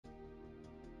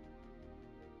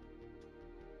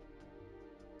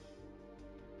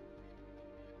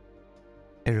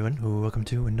Hey everyone, welcome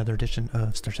to another edition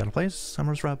of Star Shadow Plays. I'm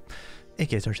Rob,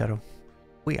 aka Star Shadow.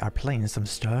 We are playing some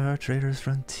Star Traders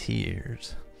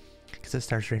Frontiers, because it's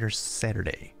Star Traders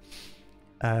Saturday.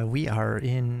 We are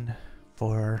in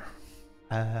for,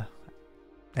 I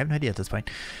have no idea at this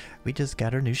point. We just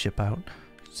got our new ship out,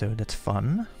 so that's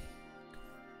fun.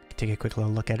 Take a quick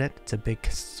little look at it. It's a big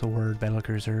sword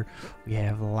battlecruiser. We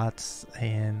have lots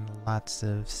and lots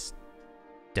of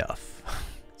stuff,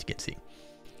 as you can see.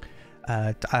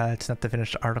 It's not the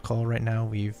finished article right now.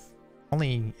 We've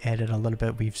only added a little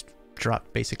bit. We've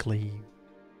dropped basically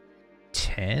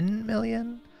 10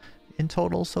 million in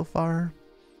total so far.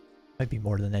 Might be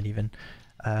more than that even.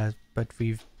 But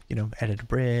we've, added a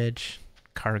bridge,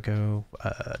 cargo,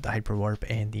 the hyperwarp,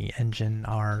 and the engine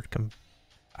are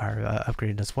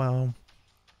upgraded as well.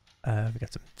 We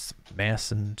got some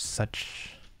mass and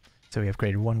such. So we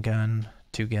upgraded one gun,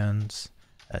 two guns.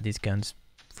 These guns,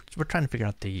 we're trying to figure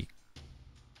out the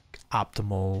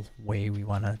optimal way we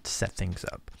want to set things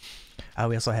up.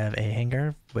 We also have a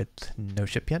hangar with no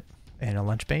ship yet and a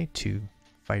launch bay to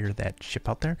fire that ship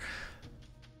out there,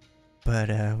 but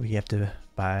we have to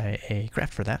buy a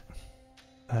craft for that.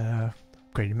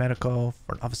 Upgraded medical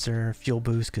for an officer, fuel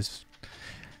boost because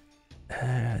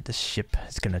this ship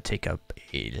is going to take up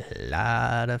a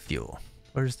lot of fuel.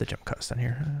 Where's the jump cost on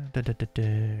here?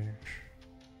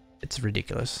 It's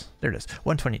ridiculous. There it is,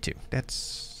 122.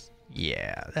 That's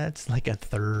like a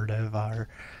third of our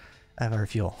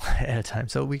fuel at a time.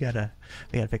 So we gotta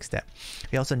fix that.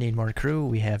 We also need more crew.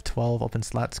 We have 12 open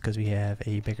slots because we have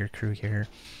a bigger crew here.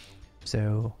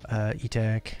 So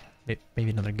E-Tech,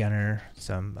 maybe another gunner,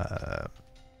 some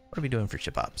what are we doing for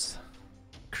ship ops?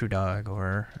 Crew dog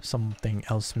or something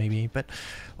else maybe, but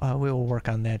we will work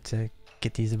on that to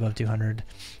get these above 200.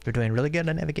 We're doing really good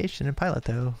on navigation and pilot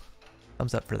though.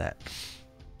 Thumbs up for that.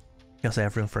 We also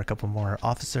have room for a couple more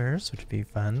officers, which would be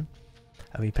fun.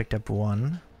 We picked up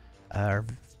one. Our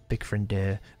big friend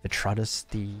Vitratus,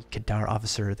 the Kadar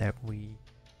officer that we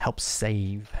helped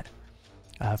save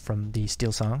from the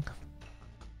Steel Song.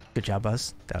 Good job,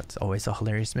 us. That's always a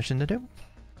hilarious mission to do.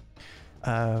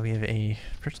 We have a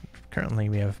person. Currently,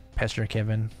 we have passenger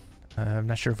cabin. I'm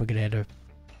not sure if we could add a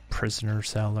prisoner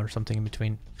cell or something in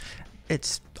between.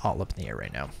 It's all up in the air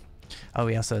right now. Oh,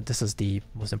 we also, this is the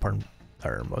most important,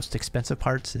 our most expensive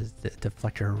parts, is the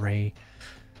deflector array.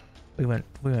 We went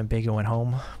big and went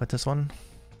home with this one,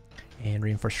 and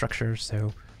reinforced structures,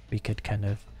 so we could kind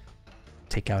of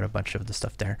take out a bunch of the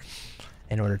stuff there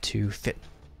in order to fit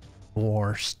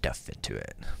more stuff into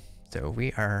it. So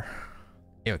we are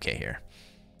okay here.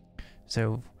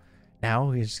 So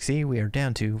now, as you can see, we are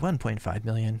down to 1.5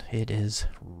 million. It is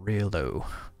real low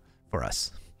for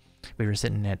us. We were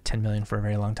sitting at 10 million for a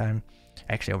very long time.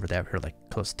 Actually, over that, we were like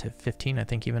close to 15, I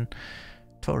think, even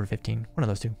 12 or 15, one of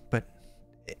those two. But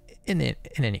in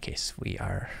any case, we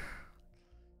are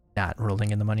not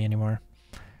rolling in the money anymore.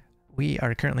 We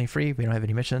are currently free. We don't have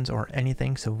any missions or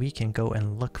anything, so we can go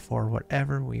and look for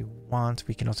whatever we want.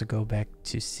 We can also go back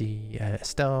to see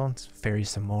Estelle, ferry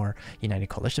some more United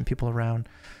Coalition people around.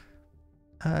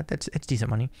 It's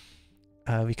decent money.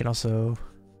 We can also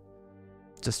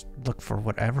just look for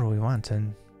whatever we want,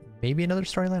 and maybe another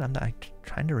storyline. I'm not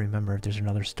trying to remember if there's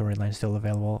another storyline still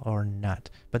available or not,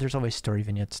 but there's always story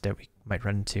vignettes that we might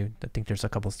run into. I think there's a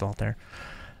couple still out there.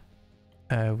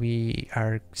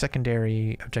 Our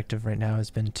secondary objective right now has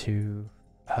been to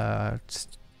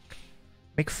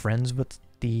make friends with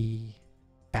the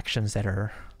factions that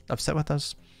are upset with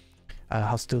us.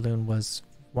 House Dulun was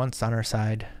once on our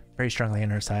side, very strongly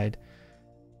on our side.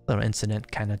 A little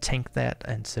incident kind of tanked that,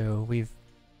 and so we've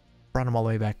brought them all the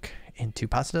way back into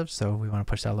positive, so we want to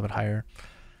push that a little bit higher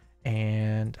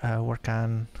and work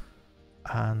on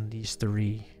these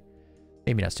three.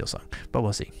 Maybe not Steel Song, but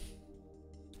we'll see.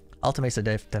 Alta Mesa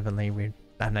definitely,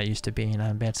 I'm not used to being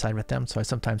on a bad side with them, so I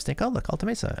sometimes think, oh look, Alta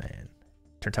Mesa, and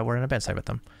turns out we're on a bad side with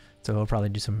them. So we'll probably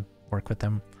do some work with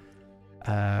them.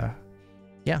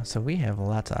 Yeah, so we have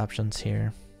lots of options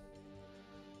here.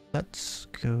 Let's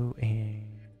go and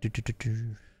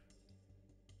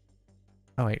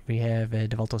Oh wait, we have a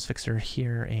Devoltos Fixer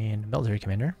here and Military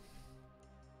Commander.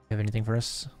 You have anything for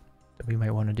us that we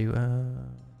might want to do?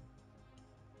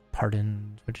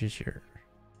 Pardon, which is your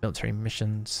military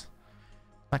missions?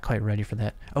 Not quite ready for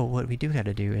that. Oh, what we do got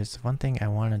to do is one thing I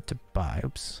wanted to buy.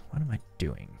 Oops, what am I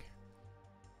doing?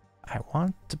 I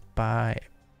want to buy a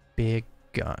big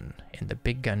gun, and the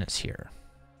big gun is here.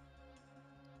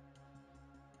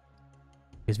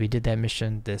 Because we did that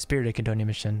mission, the Spirit of Candonia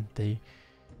mission,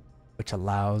 which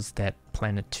allows that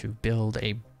planet to build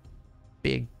a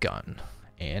big gun.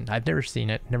 And I've never seen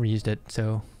it, never used it,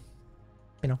 so,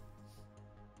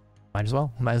 Might as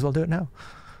well. Might as well do it now.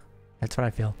 That's what I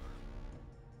feel.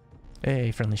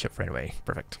 Hey, friendly ship right away.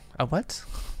 Perfect. Oh, what?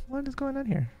 What is going on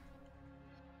here?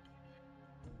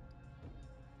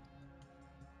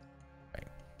 Right.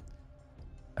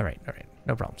 Alright, alright.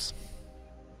 No problems.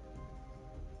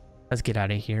 Let's get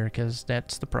out of here, because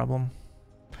that's the problem.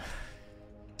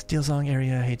 Steel Song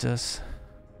area hates us.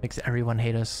 Makes everyone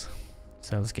hate us.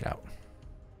 So let's get out.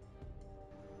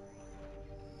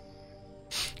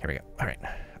 Here we go. Alright.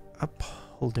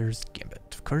 Upholder's Gambit.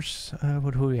 Of course.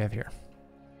 Who do we have here?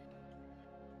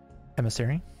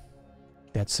 Emissary.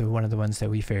 That's one of the ones that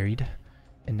we ferried.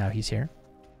 And now he's here.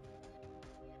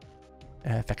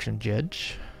 Faction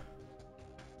Judge.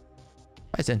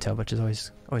 Nice intel, which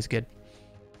is always good.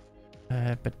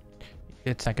 But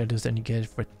it's not going to do us any good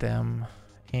with them.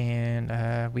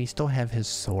 And we still have his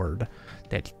sword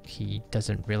that he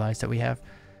doesn't realize that we have.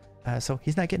 So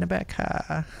he's not getting it back.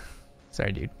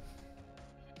 Sorry, dude.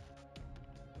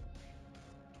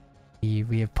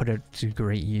 We have put it to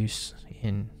great use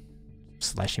in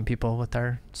slashing people with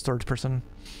our swords person.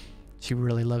 She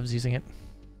really loves using it.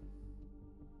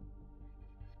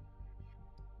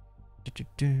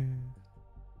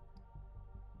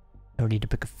 No need to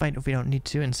pick a fight if we don't need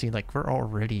to, and see, like, we're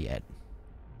already at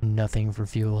nothing for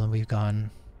fuel and we've gone,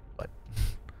 what,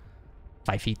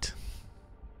 5 feet.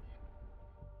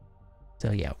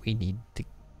 So yeah, we need to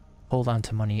hold on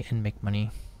to money and make more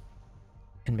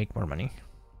money.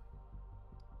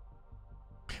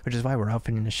 Which is why we're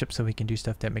outfitting the ship, so we can do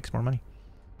stuff that makes more money.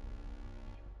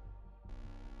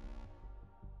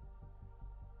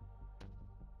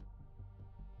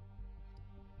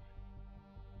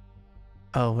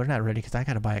 Oh, we're not ready because I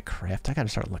gotta buy a craft. I gotta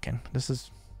start looking. This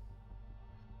is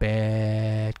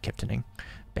bad captaining.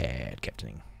 Bad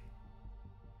captaining.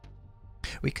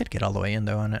 We could get all the way in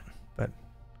though on it, but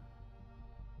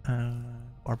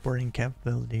our boarding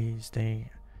capabilities, they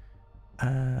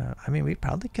I mean, we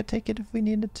probably could take it if we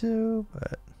needed to,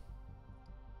 but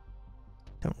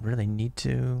don't really need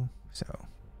to, so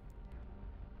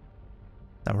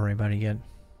not worry about it yet.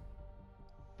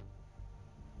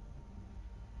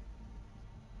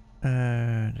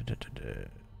 I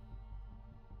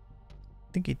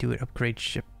think you do it, upgrade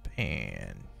ship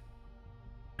and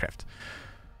craft.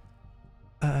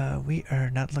 We are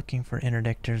not looking for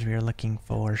interdictors, we are looking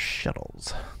for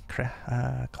shuttles.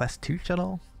 Class 2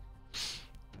 shuttle.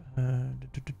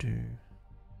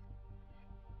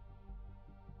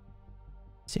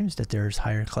 Seems that there's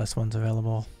higher class ones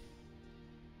available.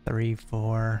 3,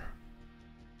 4.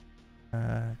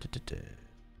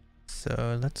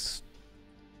 So let's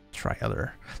try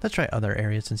other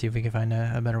areas and see if we can find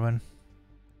a better one.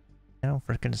 Now, if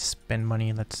we're gonna spend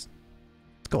money, let's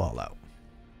go all out.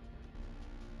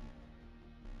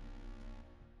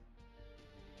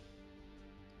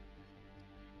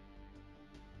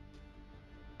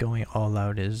 Going all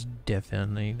out is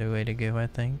definitely the way to go, I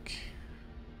think.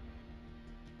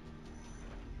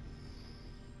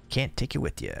 Can't take it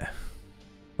with you.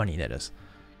 Money, that is.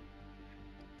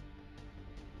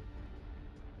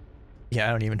 Yeah,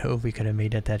 I don't even know if we could have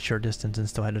made it that short distance and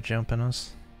still had to jump on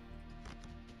us.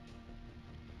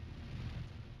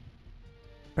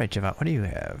 Right, Javat, what do you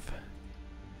have?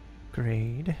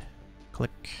 Grade.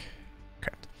 Click.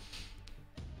 Craft.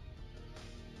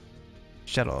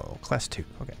 Shuttle, class 2.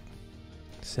 Okay.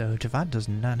 So Javat does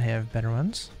not have better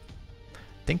ones.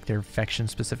 I think they're faction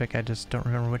specific. I just don't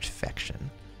remember which faction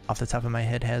off the top of my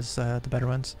head has the better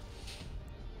ones.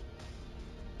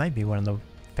 Might be one of the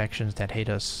factions that hate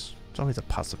us. It's always a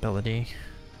possibility.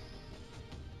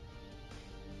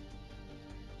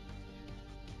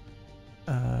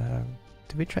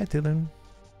 Did we try Thulun?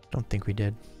 Don't think we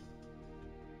did.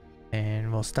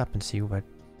 And we'll stop and see what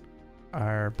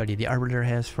our buddy the Arbiter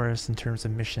has for us in terms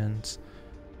of missions.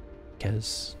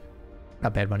 Because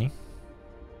not bad money.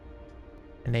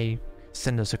 And they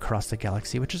send us across the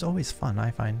galaxy, which is always fun,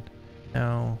 I find.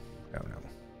 No.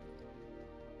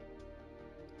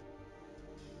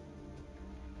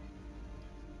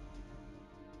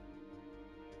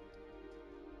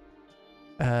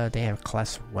 They have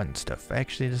class 1 stuff.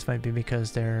 Actually, this might be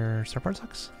because their star part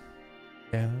sucks.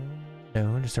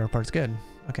 No, the star part's good.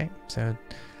 Okay, so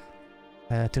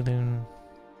Tulun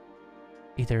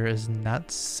either is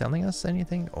not selling us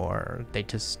anything or they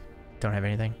just don't have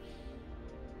anything.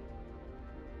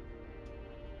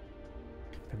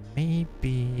 But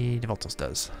maybe the Voltos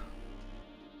does.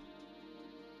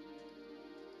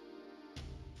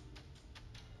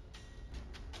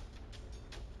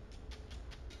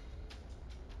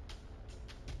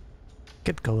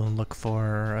 Could go and look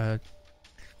for a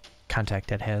contact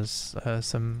that has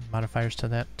some modifiers to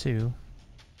that too.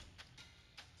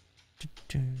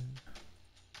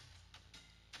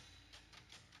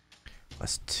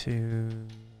 Class 2.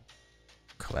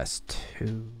 Class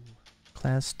 2.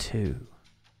 Class 2.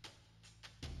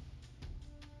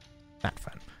 Not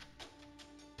fun.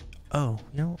 Oh,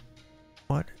 you know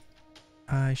what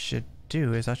I should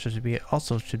do is I should be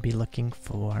looking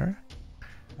for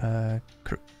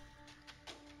crew.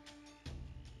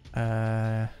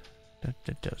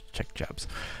 Check jobs.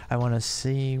 I want to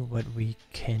see what we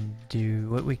can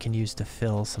do, what we can use to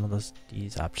fill some of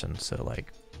these options. So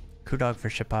like crew dog for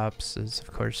ship ops is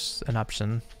of course an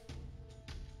option.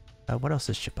 What else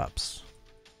is ship ops?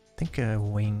 I think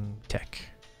wing tech,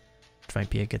 which might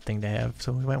be a good thing to have.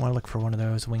 So we might want to look for one of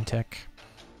those, wing tech.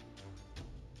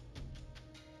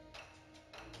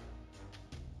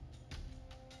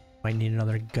 Might need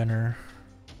another gunner.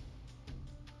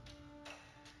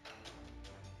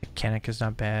 Mechanic is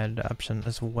not bad option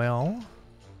as well.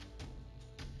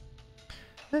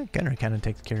 Gunner kind of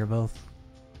takes care of both.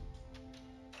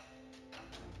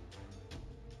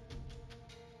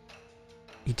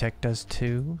 E-Tech does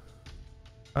too.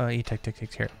 E-Tech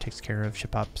takes care of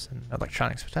ship ops and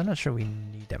electronics, which I'm not sure we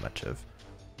need that much of.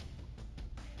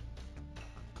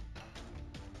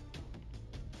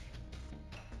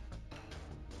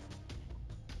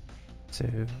 So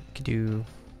we could do,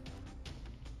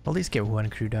 we'll at least get one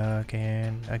crew dog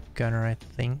and a gunner, I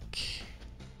think.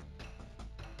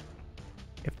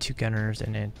 We have 2 gunners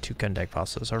and then 2 gun deck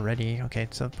bosses already. Okay,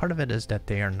 so part of it is that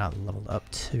they are not leveled up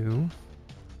too.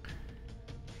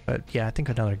 But yeah, I think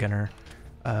another gunner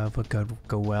would go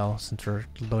well since we're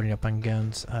loading up on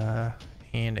guns.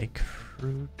 And a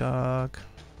crew dog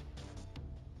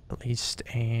at least,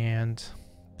 and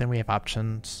then we have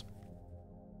options.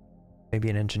 Maybe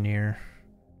an engineer.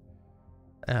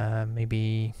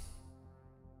 Maybe.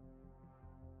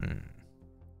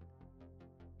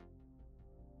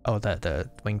 Oh, the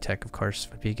wing tech, of course,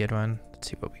 would be a good one. Let's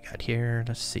see what we got here.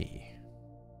 Let's see.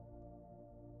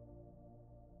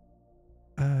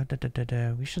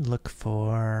 We should look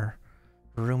for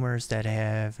rumors that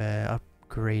have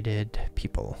upgraded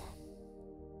people.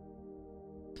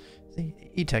 See,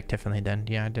 E-Tech definitely done.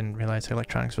 Yeah, I didn't realize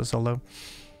electronics was so low.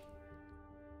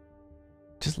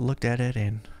 Just looked at it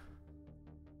and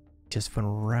just went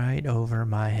right over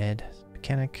my head.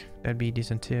 Mechanic, that'd be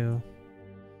decent too.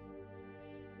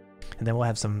 And then we'll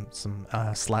have some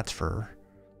slots for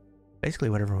basically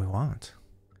whatever we want.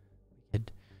 We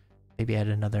could maybe add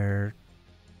another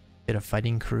bit of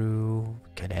fighting crew.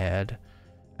 Could add,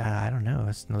 I don't know,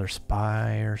 it's another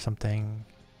spy or something.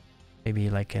 Maybe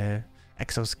like a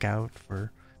exo scout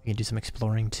for we can do some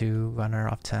exploring too on our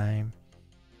off time.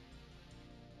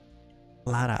 A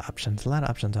lot of options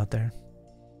out there.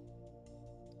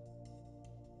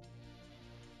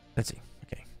 Let's see.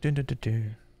 Okay.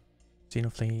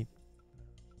 Xenofleet.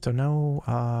 So no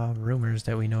rumors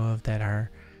that we know of that are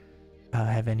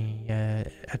have any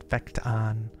effect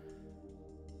on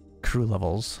crew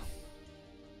levels.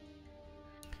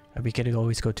 We could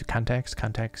always go to contacts.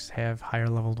 Contacts have higher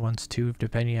leveled ones too,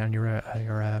 depending on your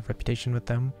reputation with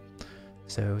them.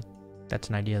 So that's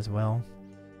an idea as well.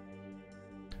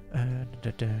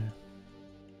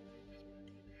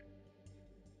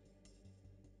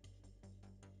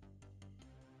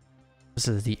 This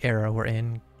is the era we're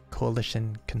in,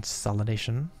 coalition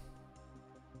consolidation.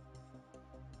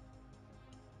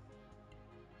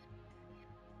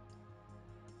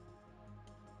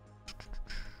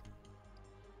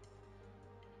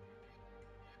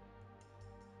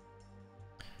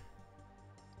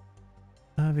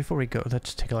 Before we go,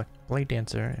 let's take a look. Blade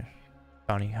Dancer,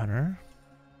 Bounty Hunter,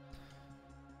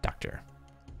 Doctor,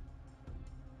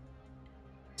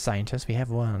 Scientist, we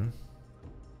have one.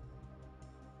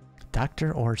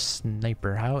 Doctor or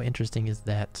Sniper, how interesting is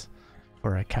that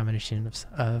for a combination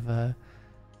of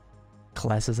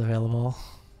classes available?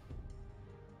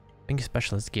 Wing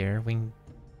Specialist gear, Wing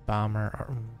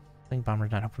Bomber, Wing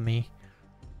Bomber's not helping me.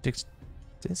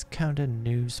 Discounted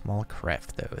new small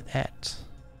craft though, that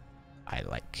I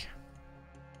like.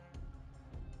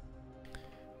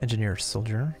 Engineer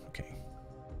Soldier, okay.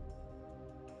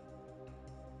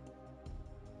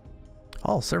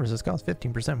 All services cost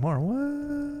 15% more,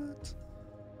 what?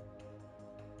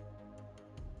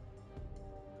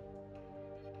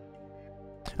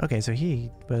 Okay, so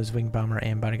he was Wing Bomber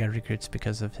and Bodyguard Recruits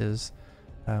because of his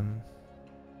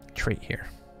trait here.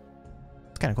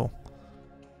 It's kind of cool.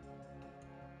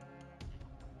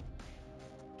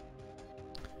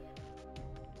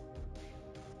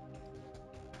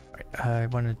 Alright, I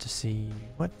wanted to see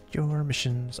what your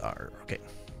missions are. Okay.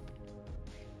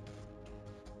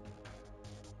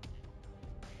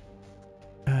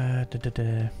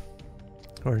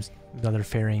 Or another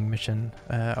ferrying mission.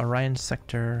 Orion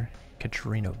Sector,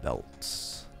 Katrino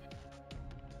Belts.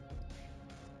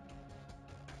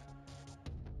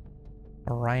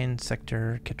 Orion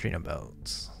Sector, Katrina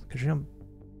Belts. Katrina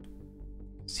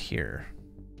is here.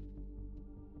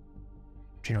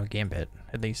 Katrina Gambit,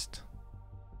 at least.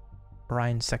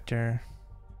 Orion Sector.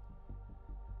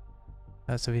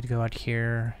 So we'd go out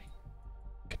here,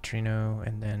 Katrina,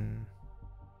 and then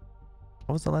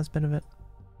what was the last bit of it?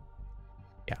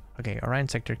 Yeah, okay, Orion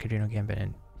Sector, Katrina Gambit,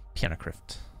 and Piano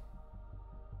Crypt.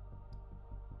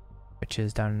 Which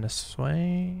is down this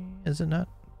way, is it not?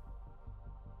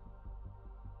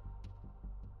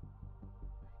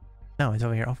 No, it's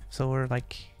over here. Oh, so we're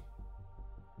like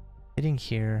hitting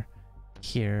here,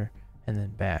 here, and then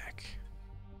back.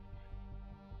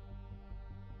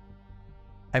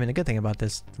 I mean, the good thing about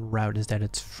this route is that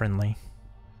it's friendly.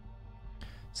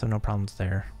 So no problems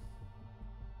there.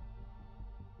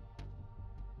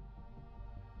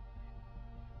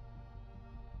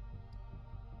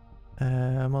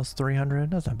 Almost 300.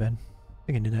 That's not bad.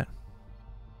 We can do that.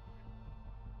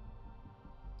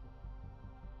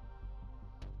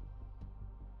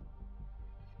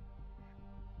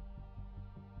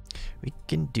 We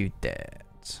can do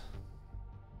that.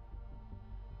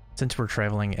 Since we're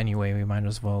traveling anyway, we might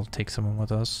as well take someone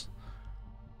with us.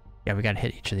 Yeah, we gotta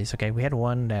hit each of these. Okay, we had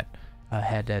one that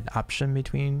had an option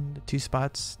between the two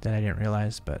spots that I didn't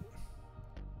realize, but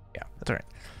yeah, that's alright.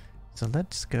 So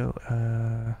let's go,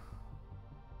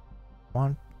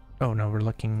 oh no, we're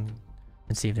looking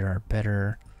and see if there are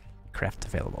better craft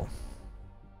available.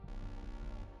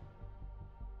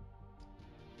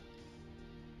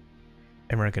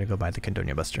 And we're gonna go buy the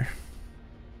Condonia Buster.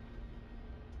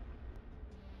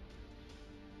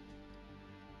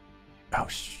 Oh,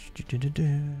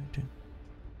 there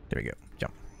we go.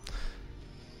 Jump.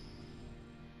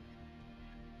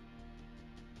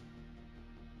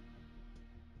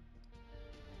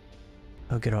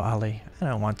 Oh, good old Ollie. I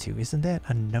don't want to. Isn't that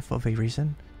enough of a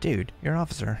reason? Dude, you're an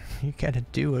officer. You gotta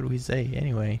do what we say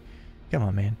anyway. Come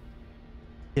on, man.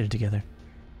 Get it together.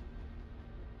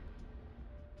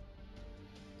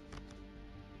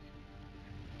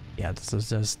 Yeah, this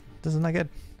is not good.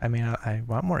 I mean, I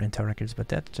want more intel records, but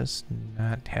that's just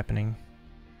not happening.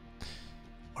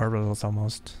 Orbital's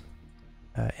almost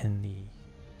in the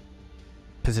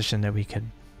position that we could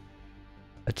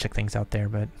check things out there,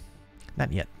 but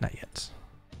not yet, not yet.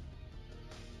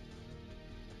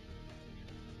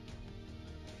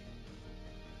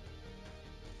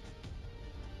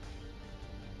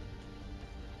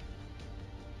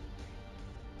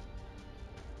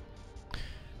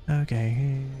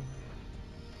 Okay.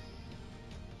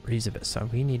 Elizabeth, so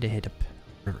we need to hit up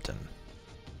Riverton.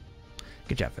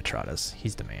 Good job, Vitradas.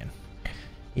 He's the man.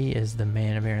 He is the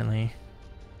man, apparently.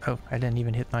 Oh, I didn't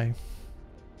even hit my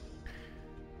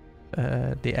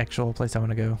the actual place I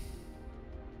want to go.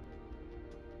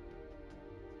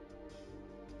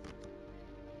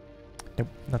 Nope,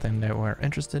 nothing that we're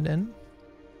interested in.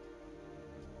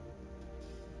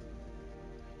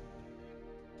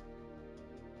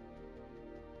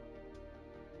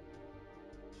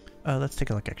 Let's take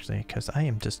a look, actually, because I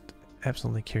am just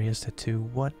absolutely curious as to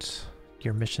what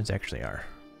your missions actually are.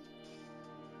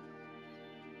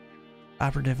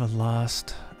 Operative of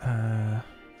Lost,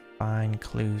 find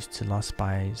clues to Lost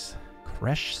Spies,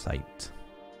 crash site,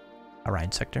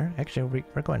 Orion Sector. Actually,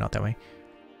 we're going out that way.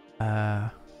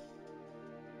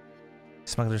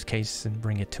 Smuggler's case and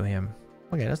bring it to him.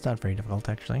 Okay, that's not very difficult,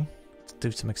 actually. Let's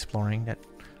do some exploring. That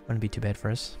wouldn't be too bad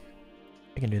for us.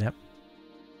 I can do that.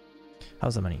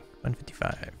 How's the money?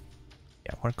 155.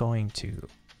 Yeah, we're going to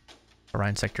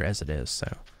Orion Sector as it is,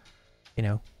 so, you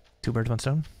know, 2 birds, 1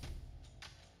 stone.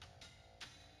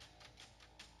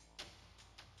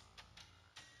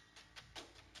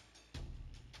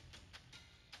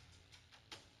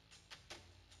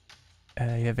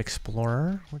 You have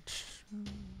Explorer, which,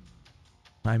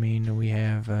 I mean, we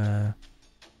have on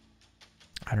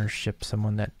our ship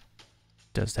someone that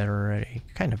does that already.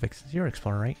 Kind of, you're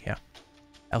Explorer, right? Yeah.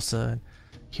 Elsa,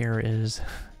 here is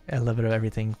a little bit of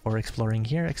everything for exploring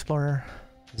here. Explorer,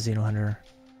 Xeno Hunter,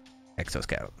 Exo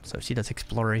Scout. So she does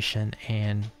exploration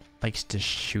and likes to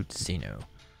shoot Xeno.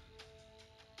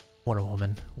 What a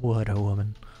woman. What a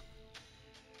woman.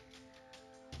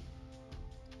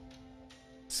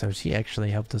 So she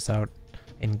actually helped us out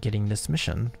in getting this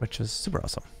mission, which was super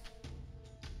awesome.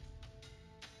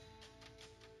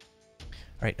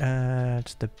 Alright,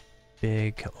 it's the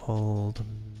big old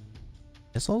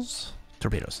missiles?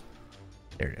 Torpedoes.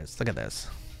 There it is. Look at this.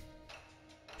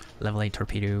 Level 8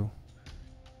 torpedo.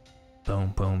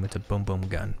 Boom, boom. It's a boom, boom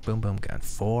gun. Boom, boom gun.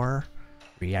 4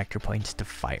 reactor points to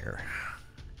fire.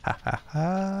 Ha ha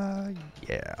ha.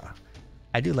 Yeah.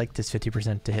 I do like this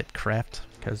 50% to hit craft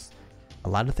because a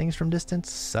lot of things from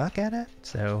distance suck at it.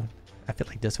 So I feel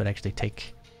like this would actually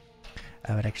take,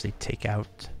 I would actually take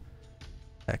out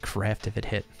a craft if it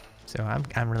hit. So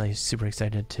I'm really super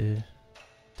excited to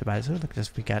buy this. Oh, look at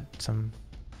this, we got some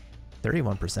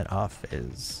 31% off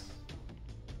is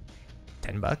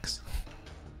 $10.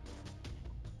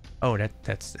 Oh,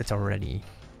 it's already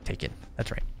taken.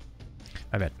 That's right.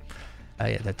 My bad.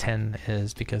 Yeah, the 10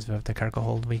 is because of the cargo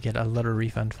hold. We get a little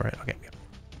refund for it. Okay,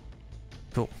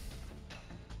 cool.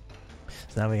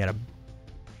 So now we got a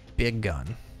big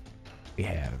gun. We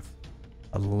have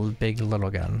a big little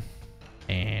gun,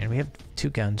 and we have 2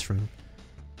 guns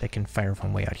that can fire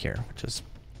from way out here, which is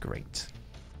great.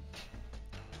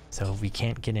 So if we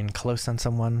can't get in close on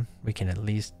someone, we can at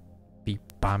least be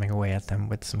bombing away at them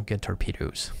with some good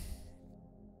torpedoes.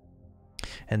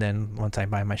 And then once I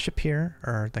buy my ship here,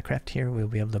 or the craft here, we'll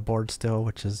be able to board still,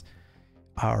 which is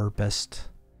our best,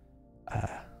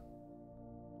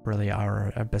 really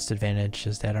our best advantage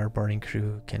is that our boarding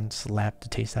crew can slap the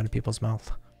taste out of people's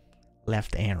mouth,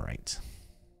 left and right.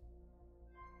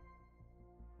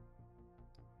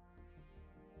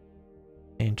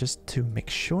 And just to make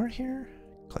sure here,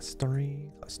 class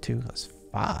 3, class 2, class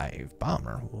 5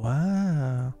 bomber.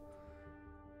 Wow.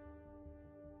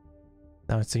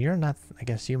 No, so you're not, I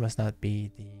guess you must not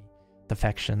be the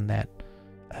faction that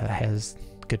has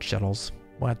good shuttles.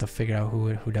 We'll have to figure out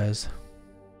who does.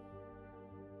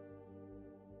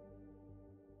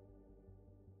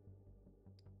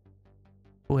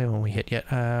 We haven't hit yet.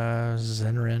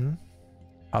 Zenrin,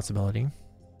 possibility.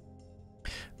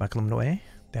 Makalumnoe,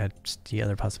 that's the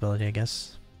other possibility, I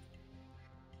guess.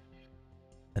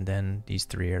 And then these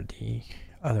 3 are the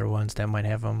other ones that might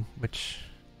have them, which,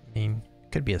 I mean,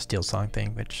 could be a Steel Song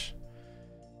thing, which...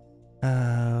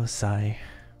 sigh.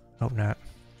 Hope not.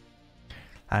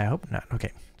 I hope not.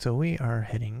 Okay, so we are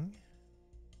heading...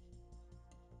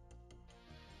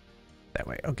 that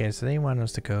way. Okay, so they want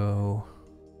us to go...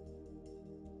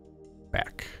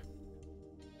 back.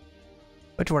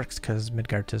 Which works, because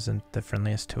Midgard isn't the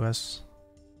friendliest to us.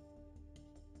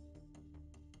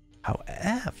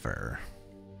 However...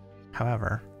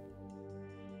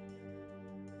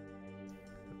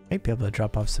 might be able to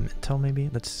drop off some intel, maybe.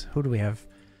 Who do we have?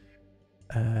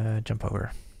 Jump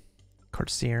over.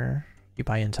 Courtier, you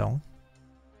buy intel.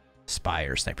 Spy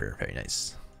or sniper, very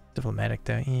nice. Diplomatic,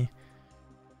 though.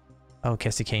 Oh,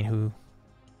 Cassie Kane, who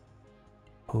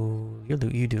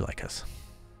you do like us.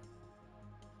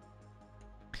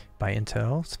 Buy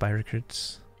intel, spy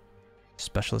recruits,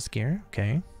 specialist gear,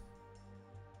 okay.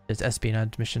 There's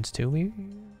espionage missions too.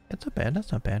 That's not bad,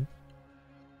 that's not bad.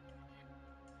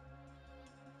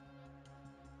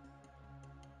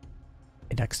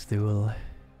 Next Thule.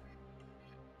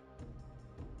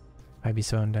 Might be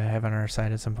someone to have on our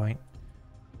side at some point.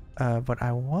 What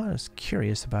I was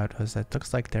curious about was that it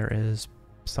looks like there is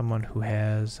someone who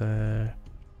has rare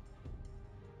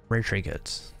trade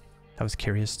goods. I was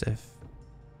curious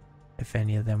if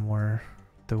any of them were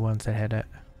the ones that had it,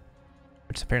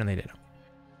 which apparently they don't.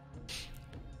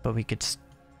 But we could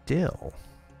still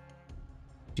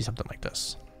do something like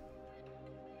this.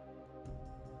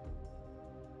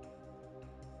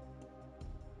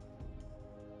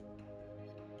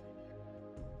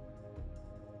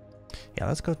 Yeah,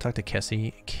 let's go talk to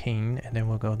Cassie Kane, and then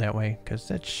we'll go that way, because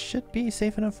that should be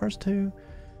safe enough for us to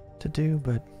do,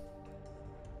 but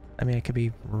I mean, it could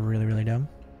be really, really dumb.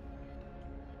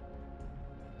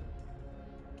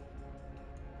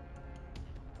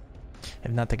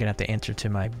 If not, they're gonna have to answer to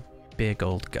my big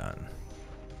old gun.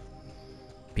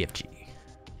 BFG.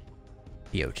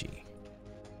 BOG.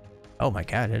 Oh my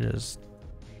god, it is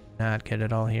not good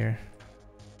at all here.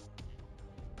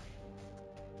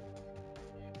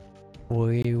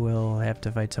 We will have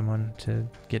to fight someone to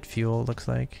get fuel, looks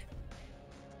like.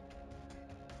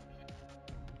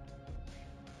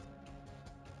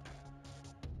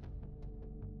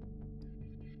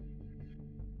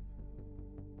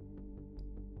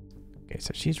 Okay,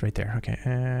 so she's right there. Okay.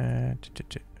 And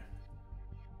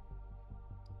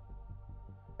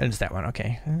it's that one.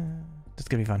 Okay. It's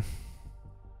gonna be fun.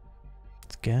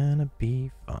 It's gonna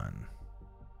be fun.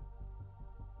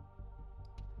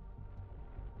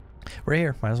 We're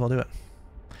here. Might as well do it.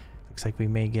 Looks like we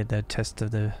may get that test of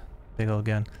the big old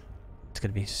gun. It's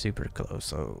gonna be super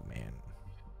close. Oh man.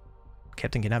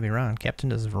 Captain cannot be wrong.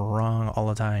 Captain is wrong all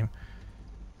the time.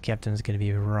 Captain is gonna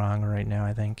be wrong right now,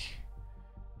 I think.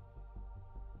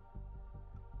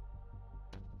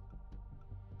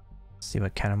 Let's see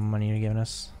what kind of money you're giving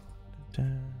us.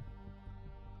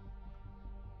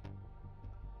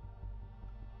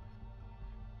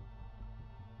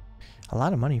 A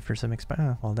lot of money for some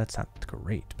well, that's not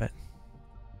great, but...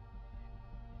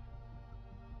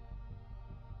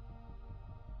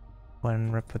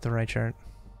 one rep with the right chart.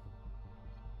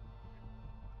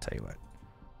 Tell you what.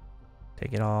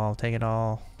 Take it all, take it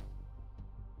all.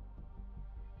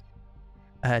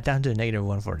 Down to negative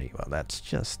 140. Well, that's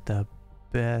just the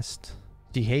best.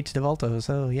 She hates Devoltos,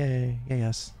 so yay,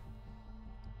 yes.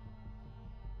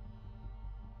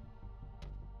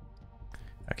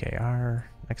 Okay, our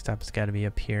next stop has got to be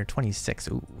up here. 26.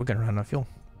 Ooh, we're gonna run out of fuel.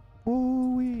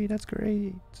 Ooh, wee, that's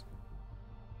great.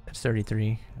 That's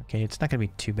 33. Okay, it's not gonna be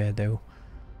too bad though,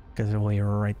 because we're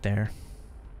right there.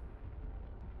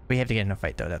 We have to get in a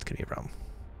fight though. That's gonna be a problem.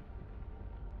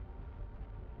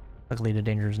 Luckily, the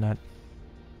danger is not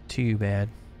too bad.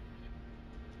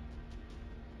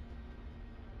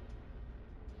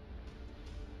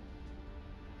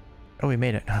 Oh, we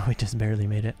made it. Oh, we just barely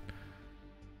made it.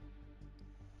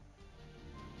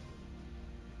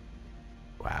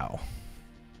 Wow.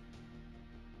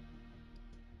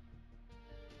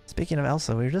 Speaking of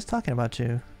Elsa, we were just talking about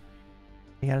you.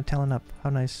 You got a talent up.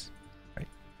 How nice. Right.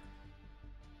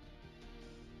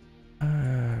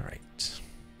 Right.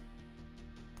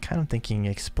 Kind of thinking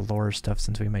explorer stuff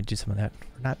since we might do some of that.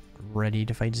 We're not ready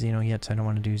to fight Xeno yet, so I don't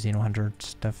want to do Xeno Hunter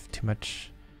stuff too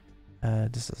much.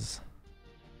 This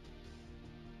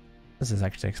is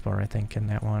actually Explorer, I think, in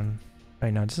that one.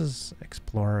 Wait, no, this is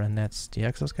Explorer, and that's the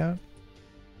Exo Scout?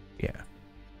 Yeah.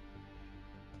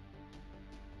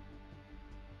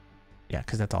 Yeah,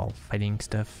 because that's all fighting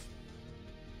stuff.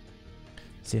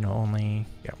 Xeno only,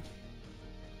 yeah.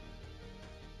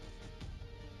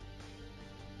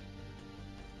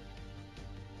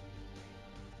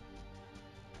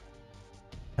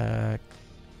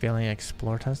 Failing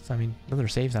Explore tests? I mean, another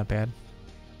save's not bad.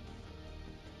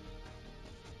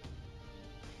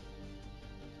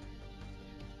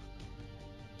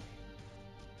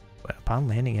 But upon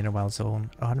landing in a wild zone,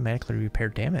 automatically repair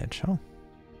damage. Oh.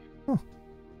 Huh.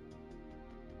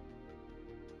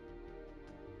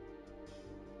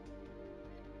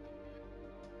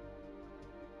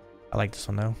 I like this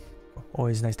one though.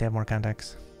 Always nice to have more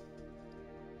contacts.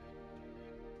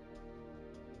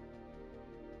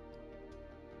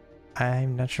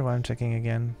 I'm not sure why I'm checking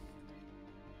again.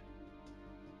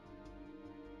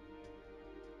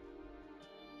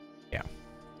 Yeah.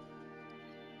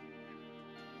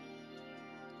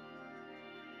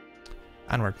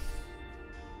 Onward.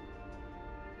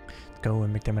 Let's go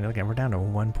and make that money. Look, we're down to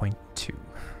 1.2.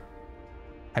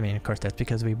 I mean, of course, that's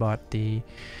because we bought the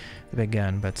big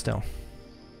gun, but still.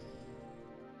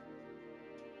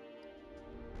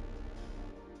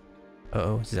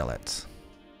 Uh-oh, zealots.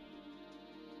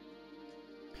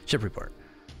 Ship report.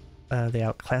 They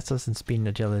outclass us in speed and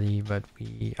agility, but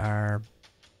we are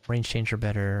range changer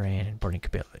better and boarding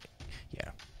capability.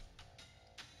 Yeah.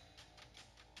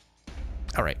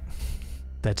 Alright.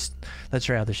 Let's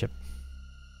try out the ship.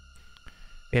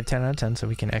 We have 10 out of 10, so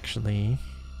we can actually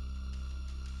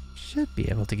should be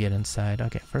able to get inside.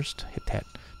 Okay, first hit that.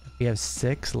 We have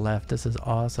 6 left. This is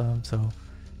awesome. So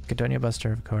Cadonia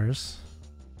Buster, of course.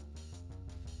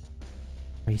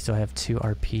 We still have 2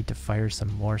 RP to fire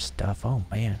some more stuff. Oh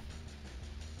man.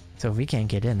 So if we can't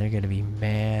get in, they're gonna be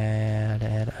mad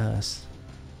at us.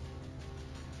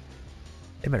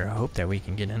 They better hope that we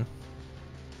can get in.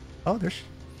 Oh, there's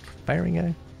firing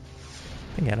a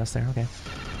thing at us there. Okay.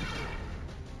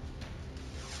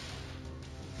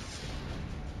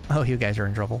 Oh, you guys are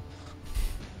in trouble.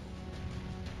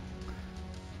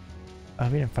 Oh,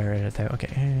 we didn't fire it at that.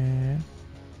 Okay.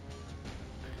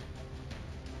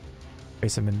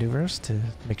 Some maneuvers to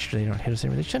make sure they don't hit us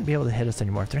anymore. They shouldn't be able to hit us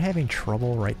anymore. If they're having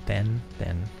trouble right then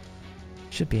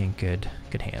should be in good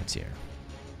hands here.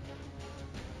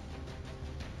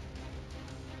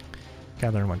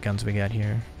 Gotta learn what guns we got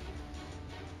here.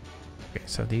 Okay,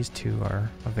 so these 2 are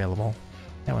available.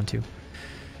 That one too.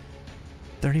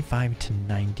 35 to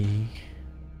 90.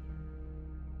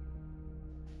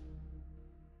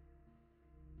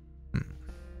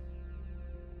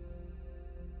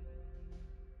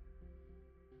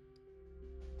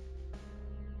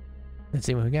 Let's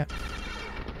see what we got.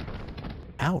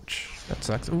 Ouch. That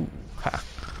sucks. Ooh. Ha.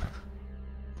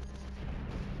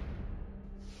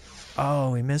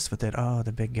 Oh, we missed with it. Oh,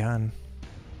 the big gun.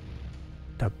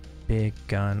 The big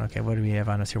gun. Okay, what do we have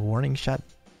on us here? Warning shot.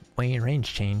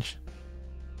 Range change.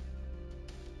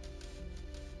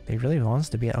 They really want us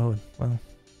to be... Oh, well.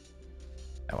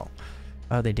 Oh, well.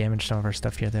 Oh, they damaged some of our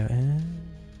stuff here, though.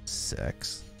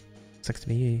 Sucks. Sucks to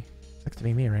be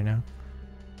me right now.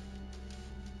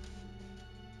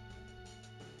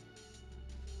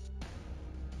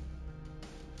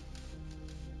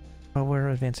 Oh, we're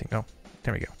advancing. Oh,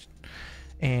 there we go.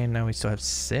 And now we still have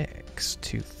 6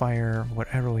 to fire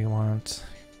whatever we want.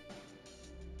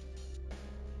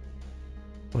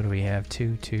 What do we have?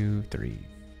 2, 2, 3.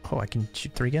 Oh, I can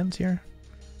shoot 3 guns here?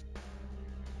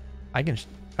 I can...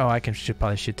 Oh, I can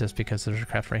probably shoot this because there's a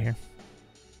craft right here.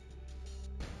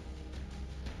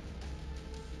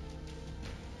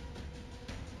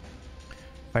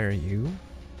 Fire you.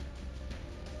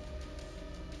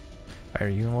 Fire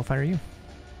you and we'll fire you.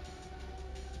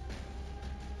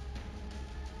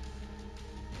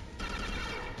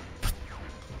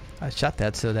 I shot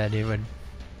that so that it would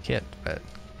hit, but...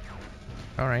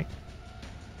 Alright.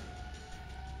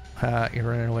 You're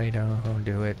running away, don't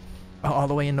do it. Oh, all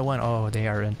the way into 1. Oh, they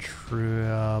are in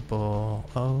trouble.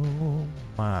 Oh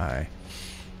my.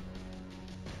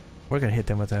 We're gonna hit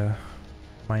them with a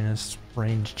minus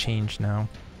range change now.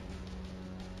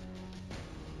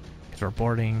 Because we're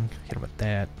boarding. Hit them with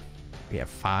that. We have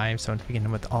 5, so I'm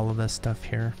beginning with all of this stuff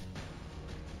here.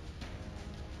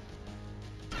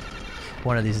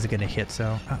 One of these is gonna hit,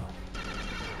 so... Oh.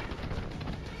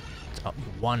 Oh,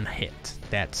 1 hit.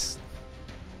 That's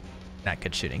not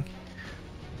good shooting.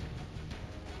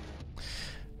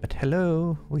 But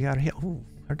hello, we got hit. Oh,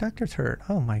 our doctor's hurt.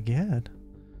 Oh my god.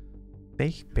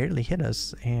 They barely hit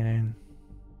us and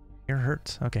you're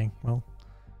hurt. Okay, well.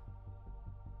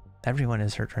 Everyone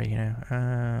is hurt right now.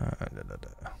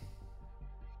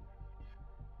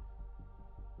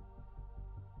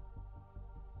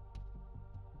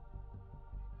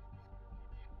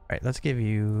 Alright, let's give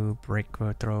you break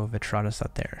throw Vitratus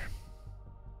out there.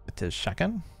 With his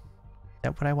shotgun? Is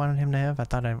that what I wanted him to have? I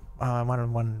thought I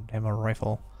wanted him a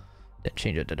rifle. Didn't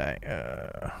change it, did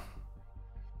I?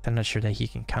 I'm not sure that he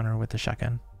can counter with the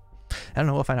shotgun. I don't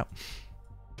know, we'll find out.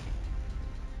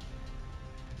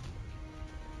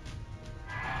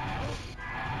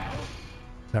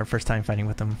 Our first time fighting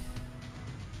with them.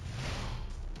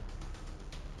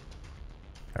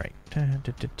 Alright.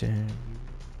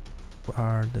 You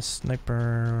are the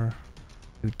sniper.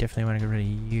 We definitely want to get rid of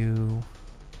you.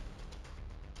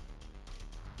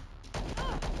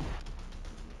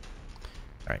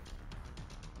 Alright.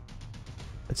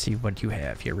 Let's see what you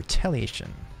have here.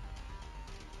 Retaliation.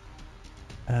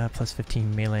 Plus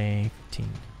 15 melee, 15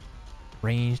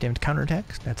 range damage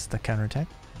counterattack. That's the counterattack.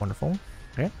 Wonderful.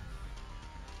 Okay.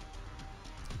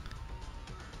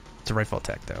 It's a rifle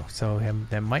attack though, so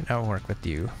that might not work with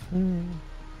you.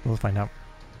 We'll find out.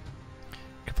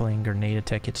 Crippling grenade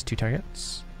attack hits 2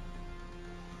 targets.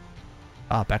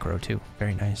 Ah, back row too.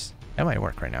 Very nice. That might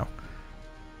work right now.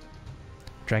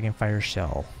 Dragonfire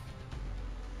shell.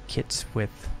 Hits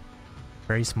with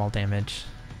very small damage,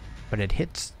 but it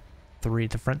hits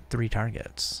the front 3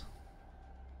 targets.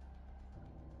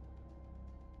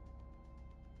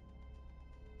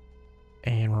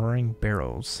 And roaring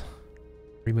barrels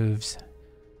removes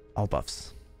all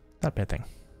buffs. Not a bad thing.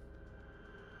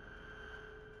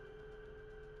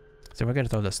 So we're gonna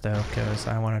throw this though, because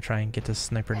I want to try and get this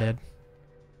sniper dead.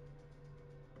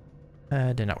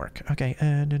 Did not work. Okay.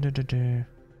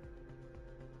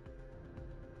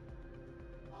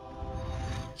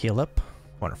 Heal up.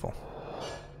 Wonderful.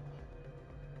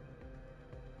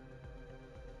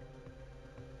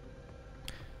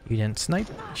 You didn't snipe?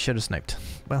 Should have sniped.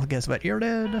 Well, guess what? You're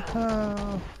dead.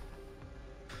 Oh.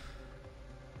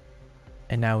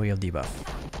 And now we'll debuff.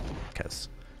 Because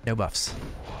no buffs.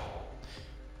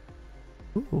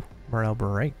 Ooh, morale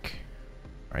break.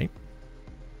 Right?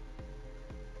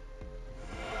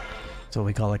 That's what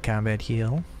we call a combat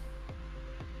heal.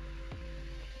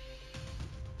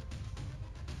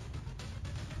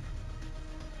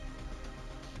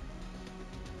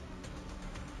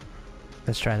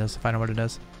 Let's try this to find out what it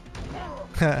does.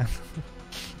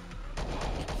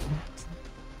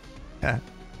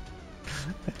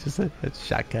 Just a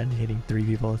shotgun hitting 3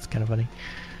 people. It's kind of funny.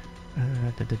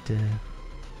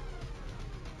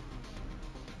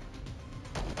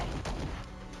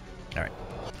 Alright.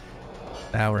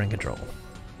 Now we're in control.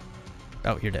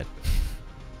 Oh, you're dead.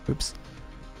 Oops.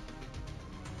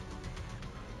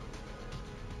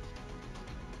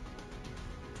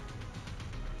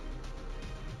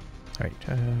 Alright,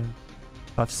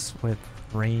 buffs with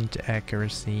range,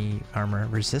 accuracy, armor,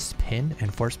 resist pin,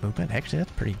 and force movement. Actually,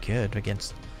 that's pretty good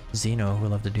against Xeno, who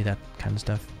love to do that kind of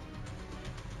stuff.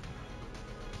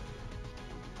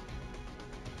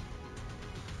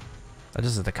 Oh,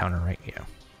 this is the counter, right? Yeah.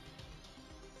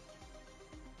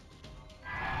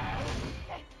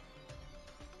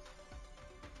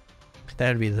 That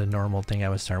would be the normal thing I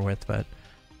would start with, but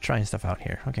trying stuff out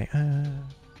here. Okay,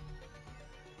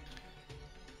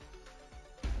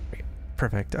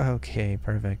 perfect. Okay,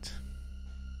 perfect.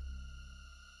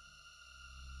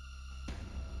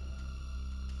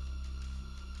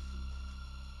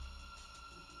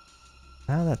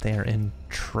 Now that they are in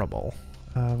trouble,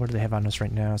 What do they have on us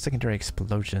right now? Secondary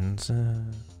explosions.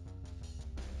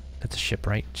 That's a ship,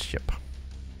 right? Ship.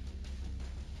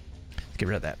 Let's get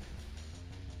rid of that.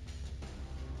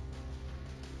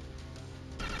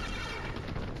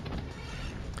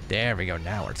 There we go.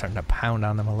 Now we're starting to pound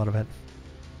on them a little bit.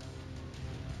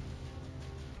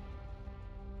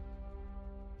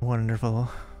 Wonderful.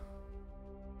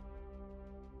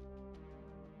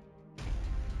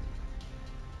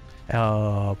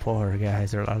 Oh, poor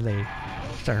guys. Are they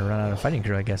starting to run out of fighting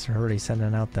crew, I guess. They're already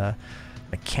sending out the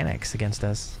mechanics against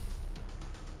us.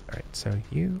 Alright, so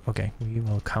you... Okay, we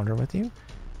will counter with you.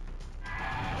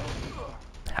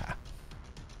 Ha.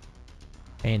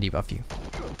 And debuff you.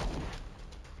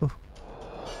 Ooh.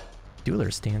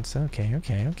 Dueler stance. Okay.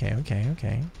 Alright.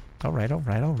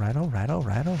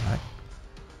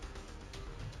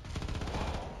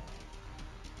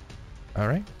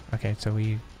 Alright. Okay, so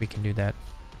we can do that.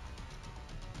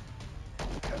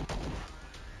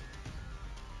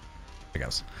 There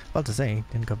goes. About to say,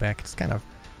 didn't go back. It's kind of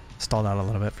stalled out a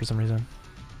little bit for some reason.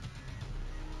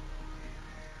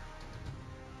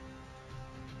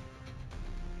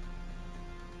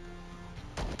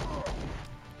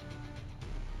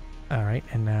 Alright,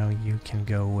 and now you can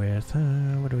go with,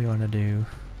 what do we want to do?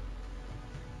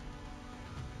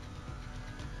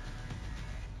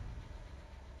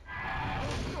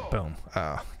 Boom.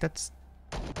 Oh, that's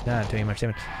not doing much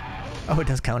damage. Oh, it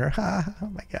does counter. Ha! Oh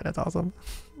my god, that's awesome.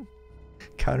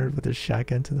 Countered with a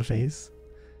shotgun to the face.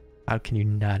 How can you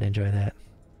not enjoy that?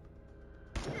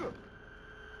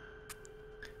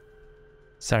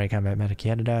 Sorry, combat medic, you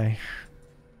had to die.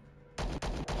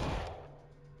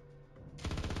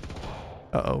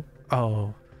 Uh-oh.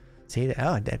 Oh. See that?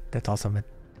 Oh, that's awesome.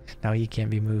 Now he can't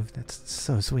be moved. That's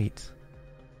so sweet.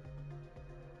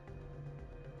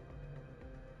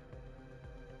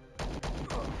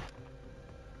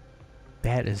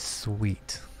 That is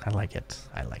sweet. I like it.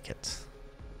 I like it.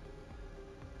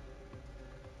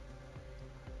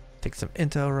 Take some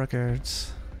intel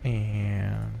records,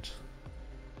 and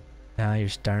now you're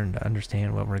starting to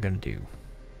understand what we're gonna do.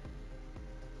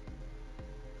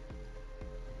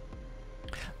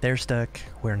 They're stuck,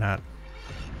 we're not.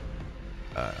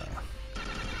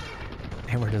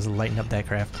 And we're just lighting up that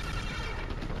craft.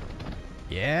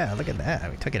 Yeah, look at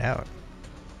that, we took it out.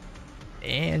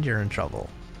 And you're in trouble.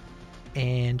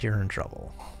 And you're in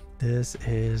trouble. This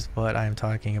is what I'm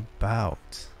talking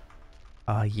about.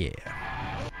 Yeah.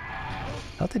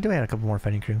 I thought they do add a couple more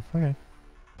fighting crew. Okay.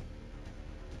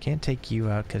 Can't take you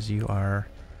out because you are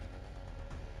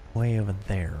way over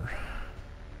there.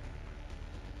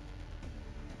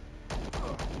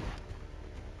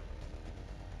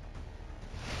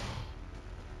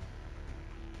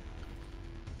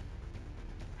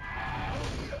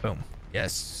 Boom.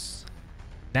 Yes.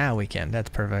 Now we can. That's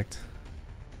perfect.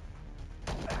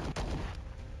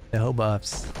 No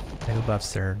buffs. No buffs,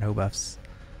 sir. No buffs.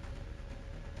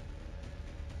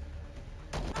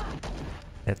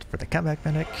 That's for the comeback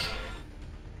medic.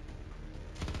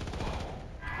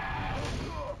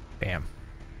 Bam.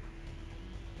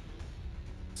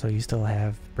 So you still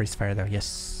have brace fire though.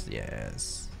 Yes.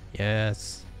 Yes.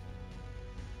 Yes.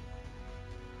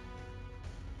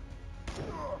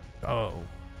 Oh.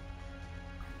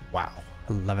 Wow.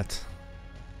 I love it.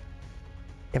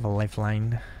 You have a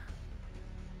lifeline.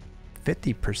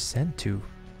 50% to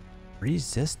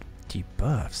resist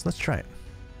debuffs. Let's try it.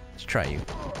 Let's try you.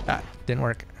 Ah, didn't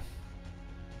work.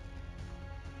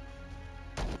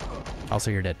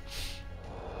 Also, you're dead.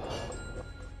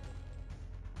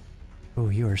 Oh,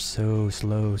 you are so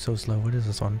slow, so slow. What is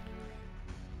this one?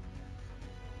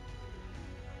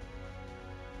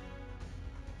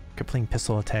 Crippling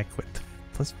pistol attack with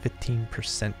plus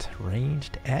 15%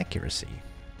 ranged accuracy.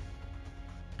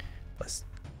 Plus,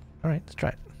 all right, let's try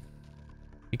it.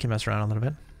 You can mess around a little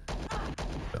bit.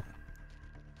 Boom.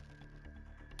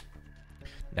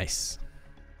 Nice.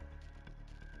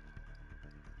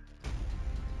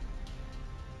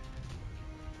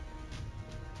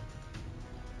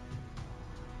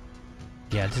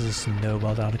 Yeah, this is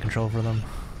snowballed out of control for them.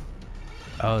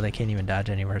 Oh, they can't even dodge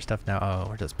anywhere stuff now. Oh,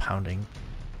 we're just pounding.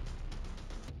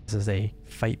 This is a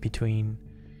fight between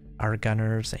our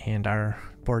gunners and our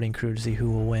boarding crew to see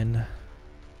who will win.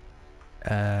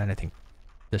 And I think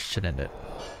this should end it.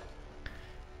 I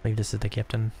believe this is the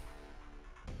captain.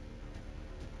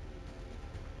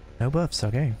 No buffs,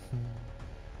 okay.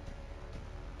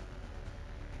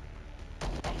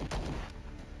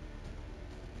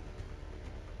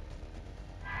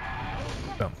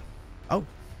 Boom. Oh,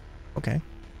 okay.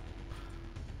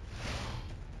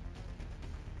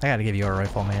 I gotta give you a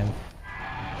rifle, man.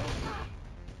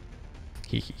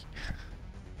 Hee hee.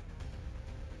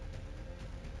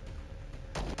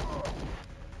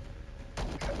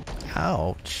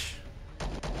 Ouch.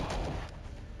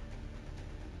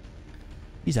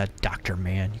 He's a doctor,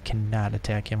 man. You cannot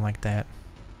attack him like that.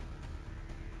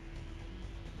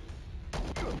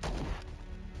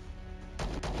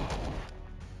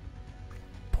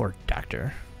 Poor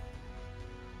doctor.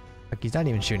 Look, he's not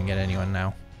even shooting at anyone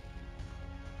now.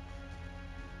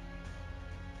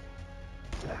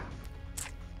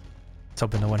 Let's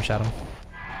hoping to one-shot him.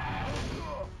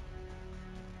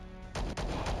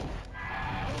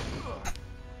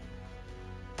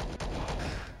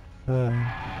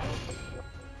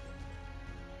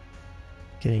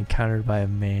 Getting countered by a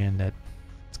man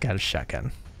that's got a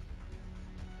shotgun.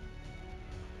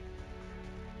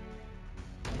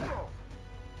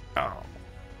 Oh.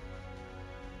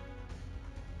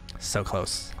 So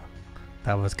close.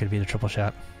 That was gonna be the triple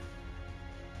shot.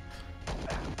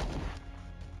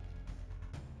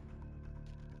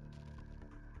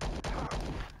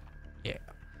 Yeah.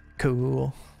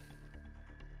 Cool.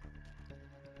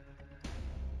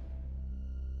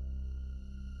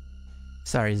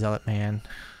 Sorry, Zealot Man.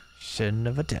 Shouldn't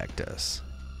have attacked us.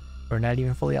 We're not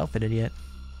even fully outfitted yet.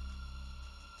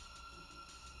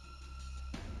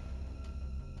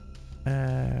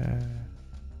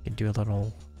 Could do a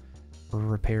little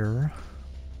repair.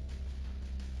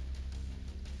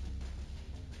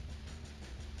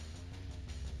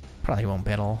 Probably won't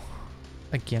battle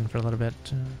again for a little bit.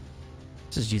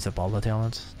 Just use up all the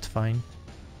talents. It's fine.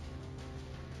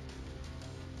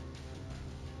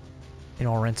 And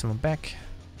I'll ransom them back.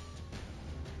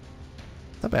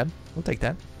 Not bad. We'll take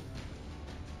that.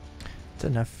 It's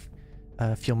enough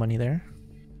fuel money there.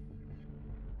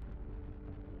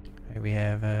 Right, we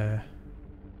have a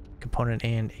component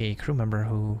and a crew member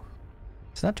who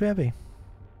is not too happy.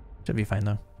 Should be fine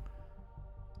though.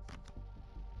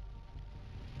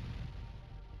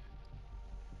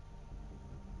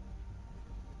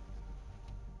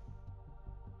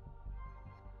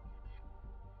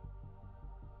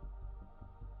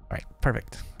 Alright,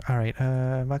 perfect. Alright,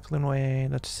 Way,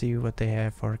 let's see what they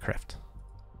have for craft.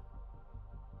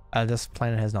 This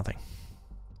planet has nothing.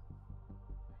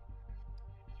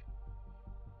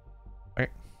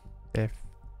 Alright. If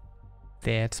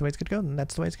that's the way it's gonna go, then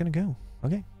that's the way it's gonna go.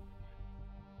 Okay.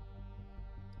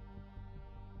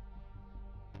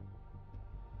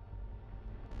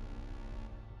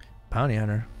 Bounty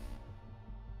Hunter.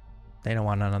 They don't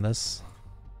want none of this.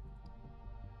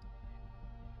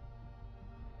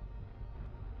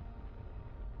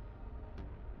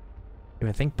 You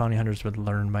would think bounty hunters would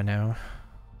learn by now.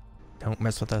 Don't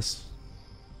mess with us.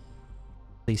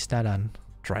 At least not on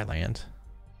dry land.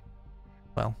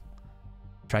 Well,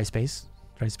 dry space.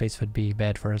 Dry space would be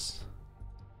bad for us.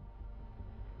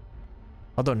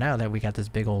 Although now that we got this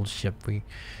big old ship, we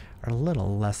are a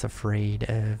little less afraid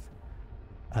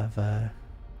of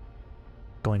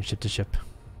going ship to ship.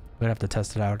 We'd have to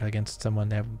test it out against someone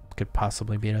that could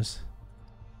possibly beat us.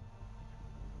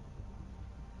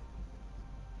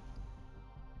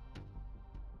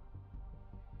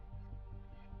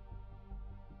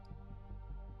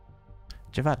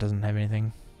 Javat doesn't have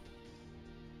anything.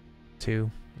 Two,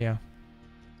 yeah.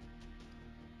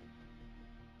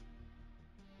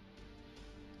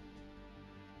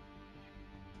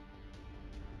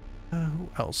 Who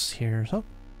else here? Oh,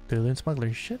 Thuluan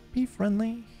smugglers should be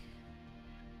friendly.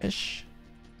 Ish.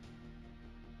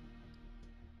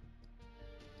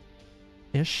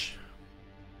 Ish.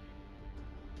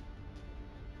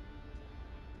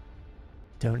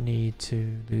 Don't need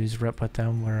to lose rep with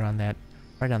them. We're on that,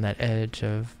 right on that edge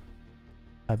of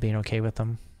being okay with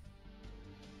them.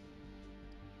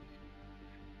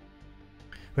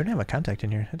 We don't have a contact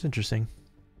in here. That's interesting.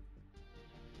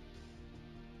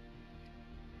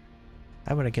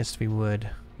 I would have guessed we would.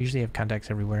 Usually have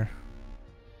contacts everywhere.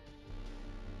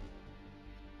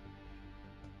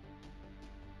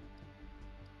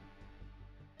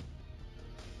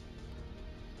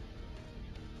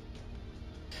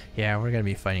 Yeah, we're gonna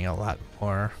be fighting a lot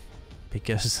more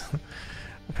because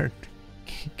we're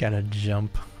gotta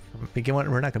jump.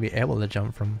 We're not gonna be able to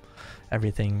jump from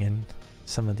everything in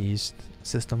some of these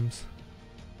systems.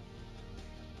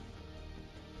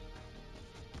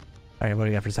 Alright, what do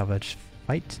we got for salvage?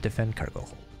 Fight, defend, cargo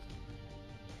hold.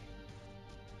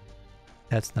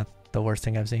 That's not the worst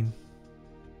thing I've seen.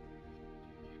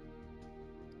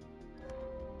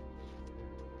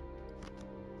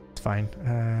 It's fine.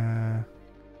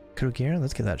 Crew gear,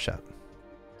 let's give that a shot.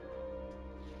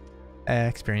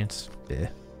 Experience. Bleh.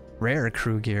 Rare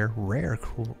crew gear. Rare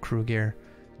crew gear.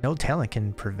 No talent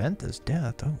can prevent this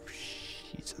death. Oh,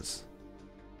 Jesus.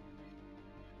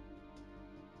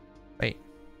 Wait.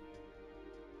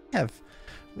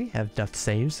 We have death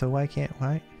saves, so why can't...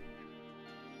 Why?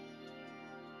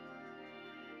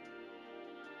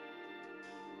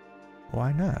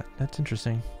 Why not? That's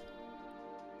interesting.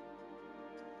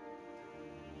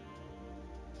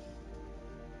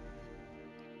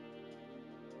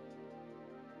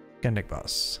 Gundeck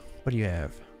boss. What do you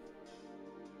have?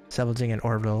 Salvaging an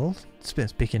orbital.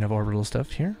 Speaking of orbital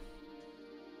stuff here.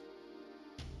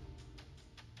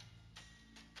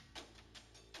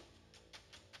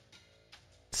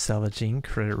 Salvaging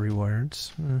credit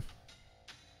rewards.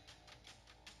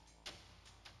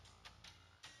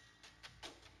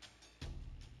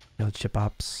 No chip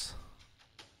ops.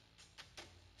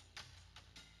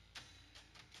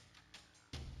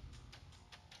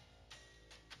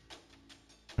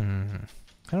 I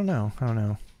don't know. I don't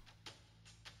know.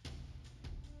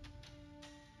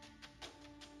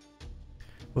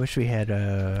 Wish we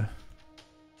had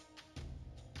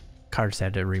cards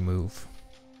had to remove.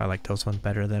 I like those ones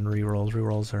better than rerolls.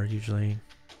 Rerolls are usually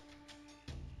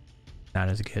not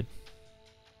as good.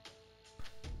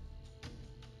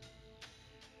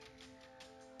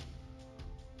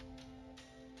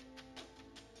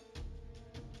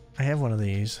 I have one of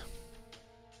these.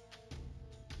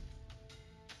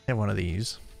 I have one of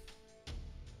these.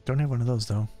 Don't have one of those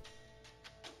though.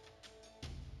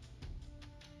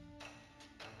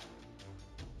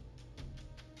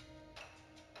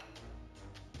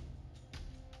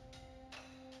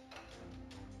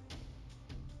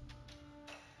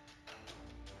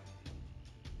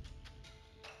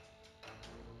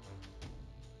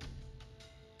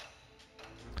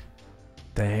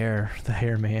 The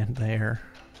hair man, the hair.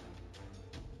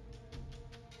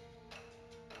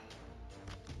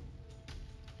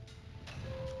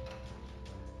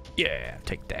 Yeah,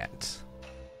 take that.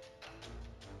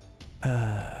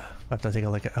 I have to take a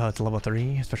look at, oh, it's level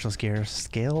 3, special gear,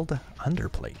 scaled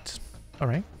underplate.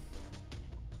 Alright.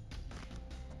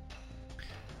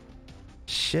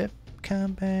 Ship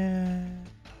combat.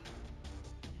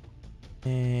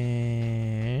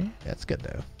 That's good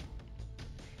though.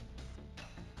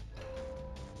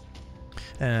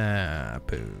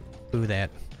 Boo. Boo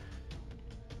that.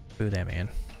 Boo that, man.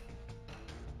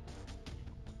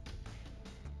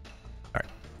 Alright.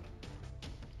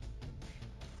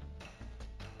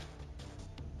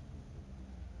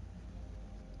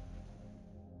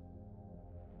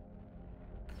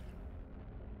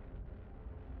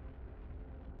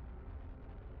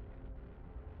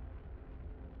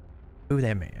 Boo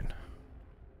that, man.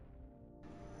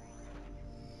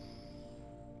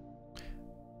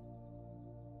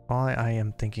 While I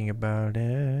am thinking about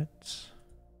it,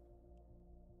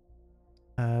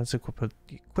 let's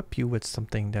equip you with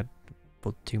something that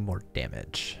will do more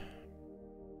damage.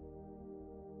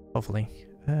 Hopefully.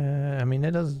 I mean,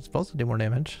 it is supposed to do more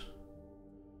damage.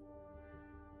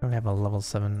 I don't have a level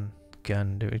 7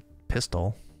 gun, do we?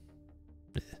 Pistol.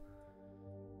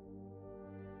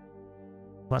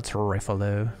 What's a rifle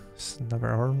though?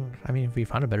 Or, I mean, if we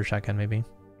found a better shotgun, maybe.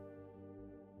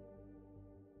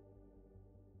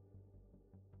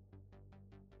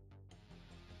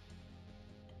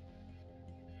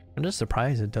 I'm just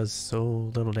surprised it does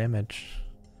so little damage.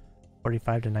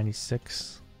 45 to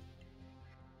 96.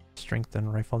 Strength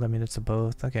and rifle, I mean it's a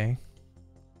both, okay.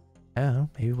 Oh,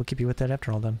 maybe we'll keep you with that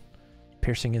after all then.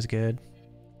 Piercing is good.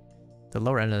 The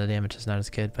lower end of the damage is not as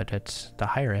good, but it's the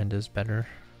higher end is better.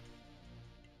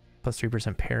 Plus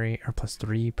 3% parry, or plus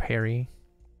 3 parry.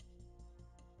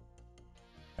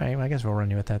 Alright, well I guess we'll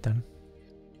run you with that then.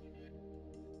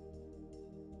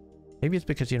 Maybe it's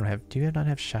because you don't have, do you not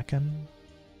have shotgun?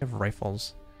 Have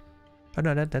rifles. Oh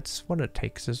no, that's what it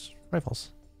takes is rifles.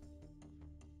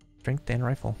 Strength and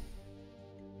rifle.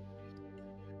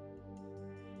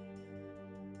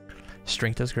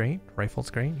 Strength is great, rifle's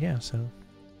great, yeah, so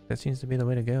that seems to be the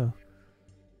way to go.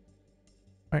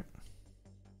 Alright.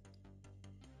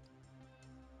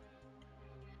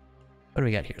 What do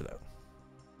we got here though?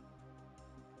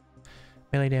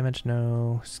 Melee damage,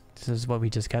 no. This is what we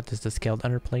just got, this is the scaled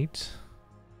underplate.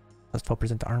 Plus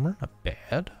 12% to armor, not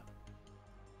bad.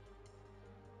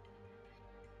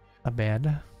 Not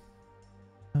bad.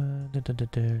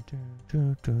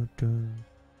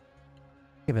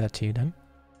 Give that to you then.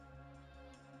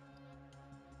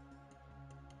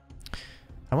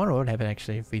 I wonder what would happen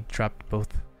actually if we dropped both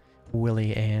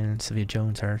Willie and Sylvia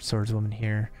Jones, our swordswoman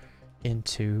here,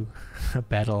 into a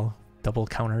battle, double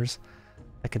counters.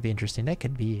 That could be interesting. That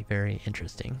could be very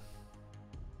interesting.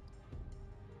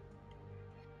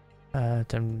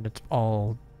 Then it's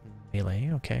all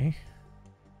melee, okay.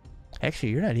 Actually,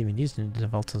 you're not even using the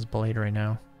Develta's blade right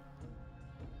now.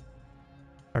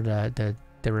 Or the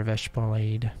Ravesh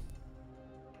blade.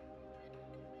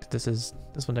 This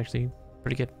one's actually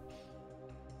pretty good.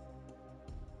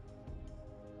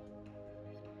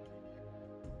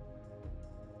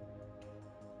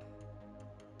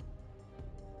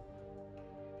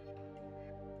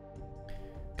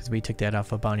 Because we took that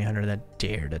off a bounty hunter that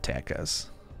dared attack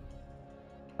us.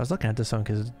 I was looking at this one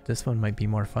because this one might be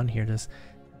more fun here. This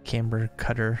camber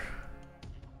cutter.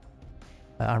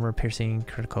 Armor piercing,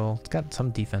 critical. It's got some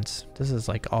defense. This is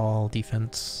like all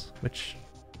defense, which,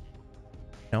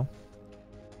 you know,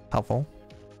 helpful.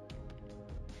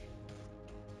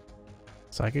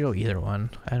 So I could go either one.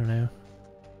 I don't know.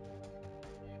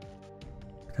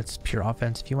 That's pure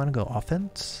offense. If you want to go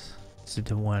offense, let's do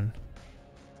the one.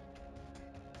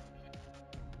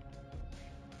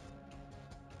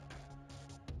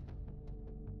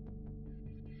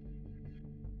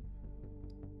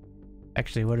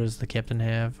 Actually, what does the captain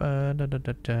have?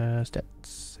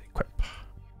 Stats. Equip.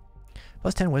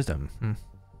 Plus 10 wisdom.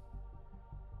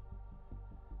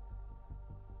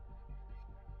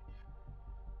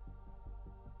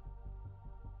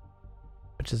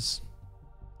 Which is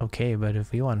okay, but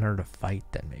if we want her to fight,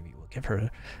 then maybe we'll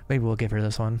give her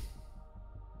this one.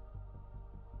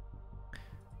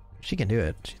 She can do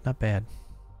it. She's not bad.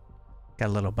 Got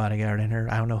a little bodyguard in her.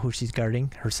 I don't know who she's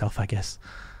guarding. Herself, I guess.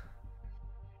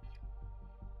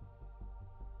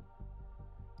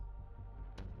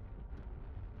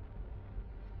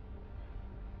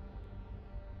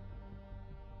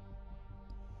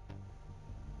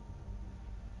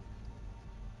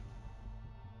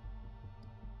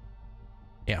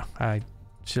 Yeah, I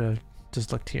should have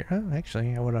just looked here. Oh,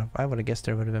 actually, I would have guessed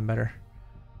there would have been better.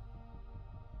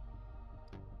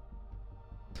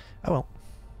 Oh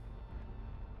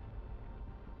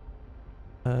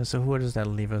well. So what does that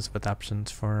leave us with options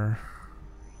for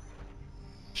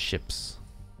ships?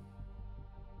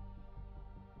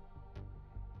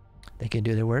 They can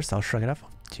do their worst. I'll shrug it off.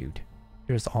 Dude,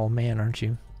 you're just all man, aren't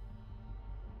you?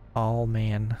 All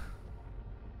man.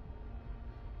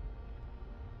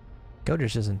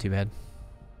 Goldrish isn't too bad.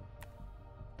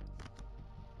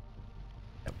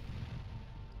 Yep.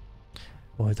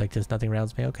 Always like this, nothing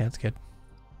rounds me. Okay, that's good.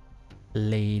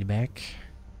 Laid back.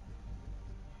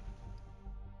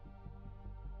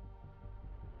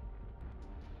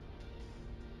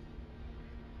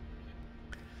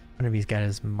 Wonder if he's got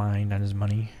his mind on his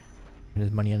money. And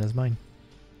his money on his mind.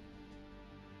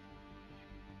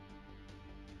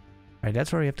 Alright,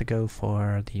 that's where we have to go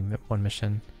for the one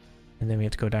mission. And then we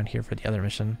have to go down here for the other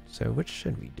mission. So which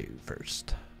should we do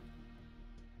first?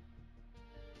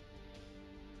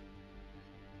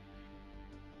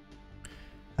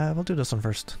 We'll do this one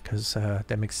first, because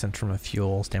that makes sense from a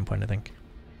fuel standpoint, I think.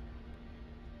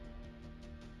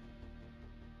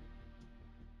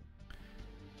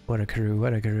 What a crew,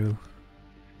 what a crew.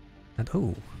 And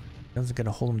oh, that's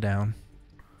gonna hold him down.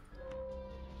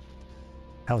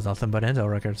 That was nothing but intel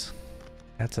records.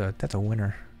 That's a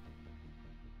winner.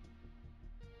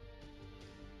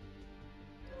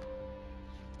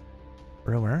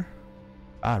 Rumor.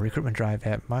 Ah, recruitment drive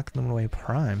at Mach Luminaway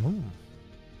Prime. Ooh.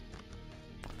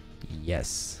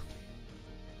 Yes.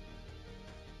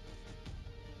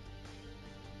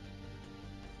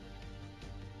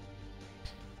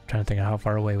 Trying to think of how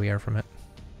far away we are from it.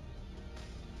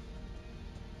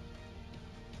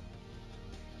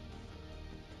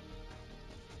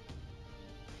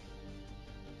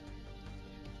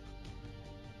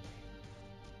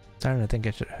 Starting to think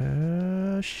it should.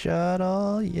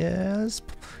 Shuttle, yes.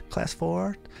 Class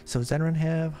 4. So does anyone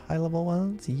have high level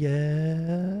ones?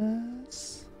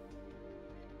 Yes.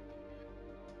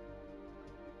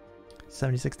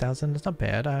 76,000. That's not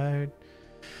bad. I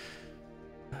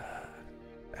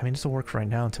mean, this will work right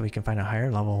now until we can find a higher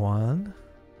level one.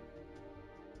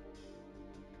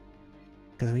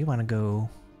 Because we want to go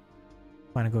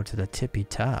to the tippy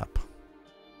top.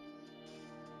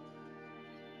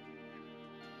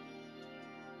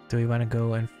 Do we want to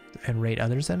go and rate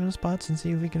other Sentinel spots and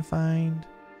see if we can find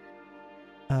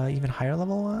even higher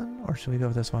level one? Or should we go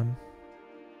with this one?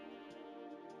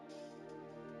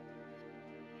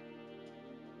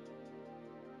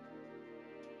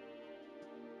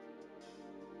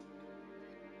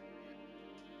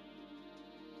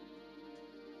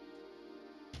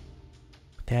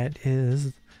 That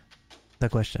is the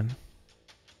question.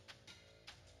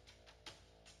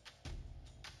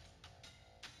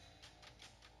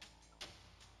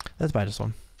 Let's buy this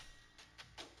one.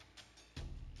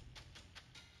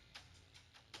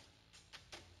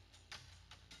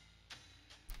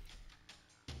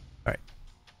 Alright.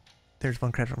 There's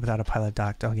one credit without a pilot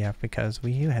docked. Oh yeah, because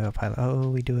we have a pilot. Oh,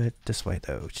 we do it this way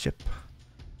though. Ship.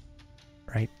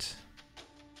 Right.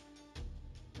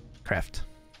 Craft.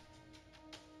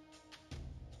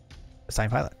 Assign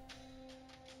pilot.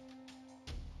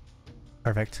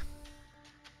 Perfect.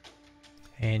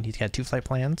 And he's got 2 flight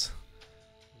plans.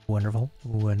 Wonderful,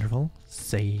 wonderful.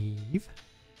 Save.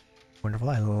 Wonderful.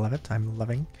 I love it. I'm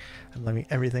loving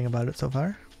everything about it so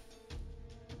far.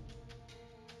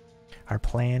 Our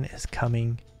plan is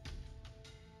coming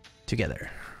together.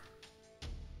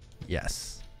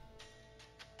 Yes.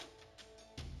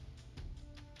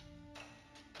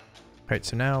 Alright,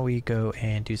 so now we go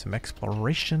and do some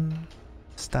exploration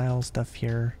style stuff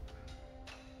here.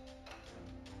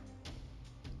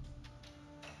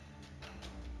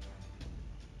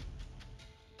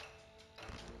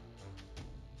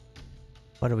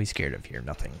 What are we scared of here?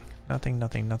 Nothing. Nothing,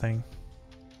 nothing, nothing.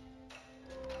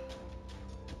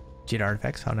 Cheat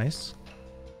artifacts, how nice.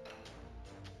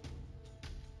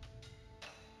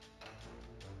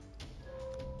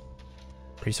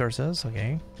 Resources,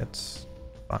 okay, that's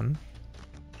fun.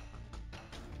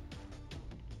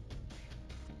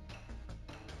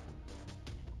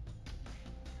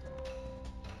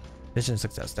 Mission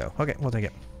success though. Okay, we'll take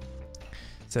it.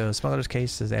 So smuggler's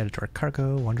case is added to our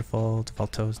cargo. Wonderful.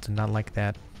 Default toast did not like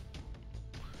that.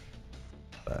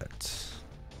 But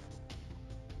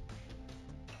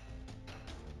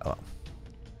oh well.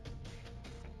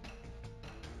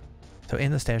 So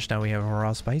in the stash now we have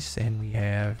raw spice and we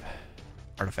have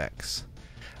artifacts.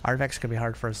 Artifacts could be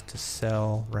hard for us to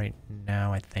sell right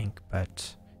now, I think,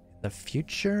 but in the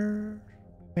future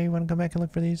we may want to come back and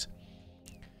look for these.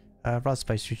 Raw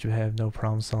spice we should have no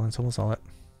problem selling, so we'll sell it.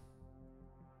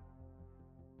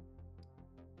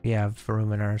 We have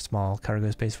room in our small cargo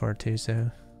space for it too,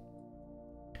 so.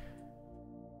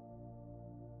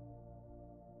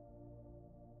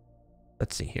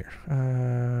 Let's see here.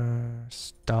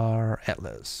 Star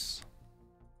Atlas.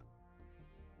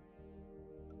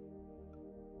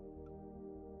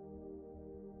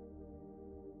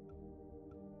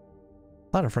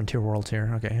 A lot of frontier worlds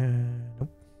here. Okay.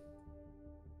 Nope.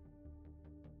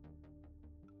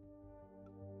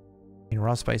 I mean,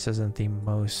 raw spice isn't the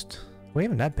most. We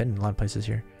haven't not been in a lot of places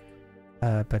here.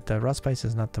 But raw spice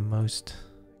is not the most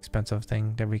expensive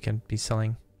thing that we can be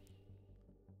selling.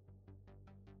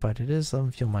 But it is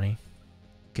some fuel money.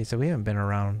 Okay, so we haven't been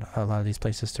around a lot of these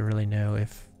places to really know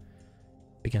if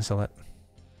we can sell it.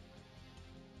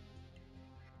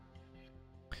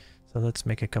 So let's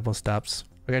make a couple stops.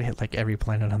 We gotta hit like every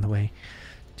planet on the way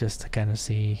just to kind of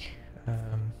see.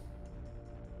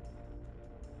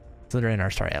 So they're in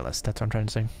our Star Atlas, that's what I'm trying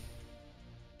to say.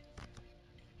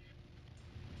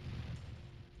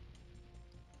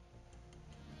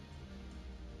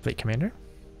 Fleet Commander.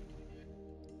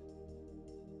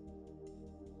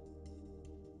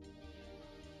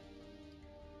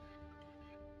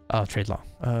 Oh, trade law.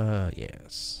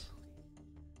 Yes.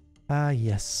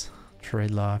 Yes.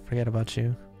 Trade law. Forget about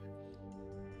you.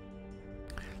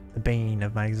 The bane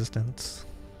of my existence.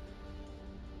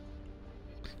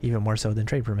 Even more so than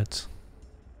trade permits.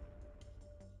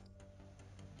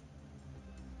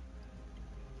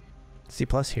 C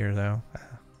plus here though.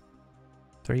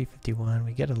 351.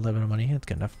 We get a little bit of money. That's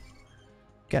good enough.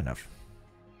 Good enough.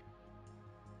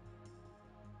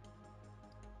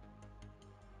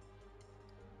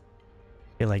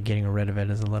 I feel like getting rid of it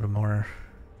is a little more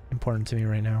important to me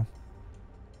right now.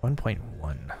 1.1.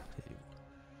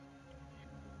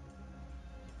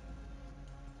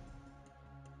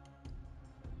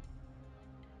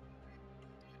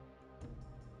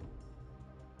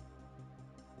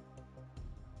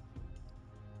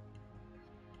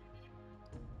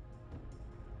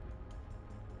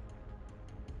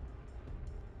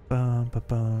 Bum, bum,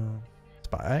 bum.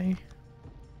 Spy.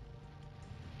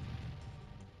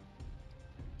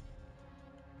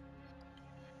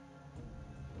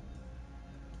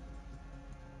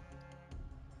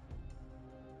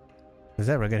 Is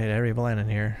that we're gonna hit every blind in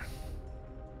here?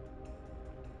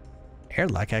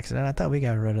 Airlock accident. I thought we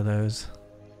got rid of those.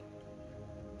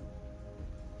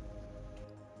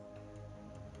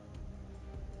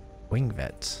 Wing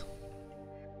vets.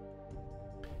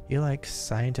 You like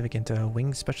scientific into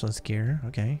wing specialist gear.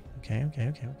 Okay.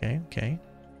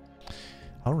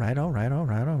 Alright.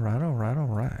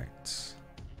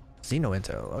 Xeno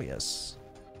intel. Oh yes.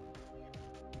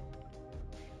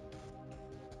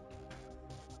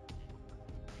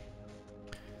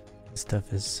 This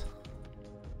stuff is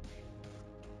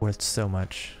worth so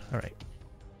much. Alright.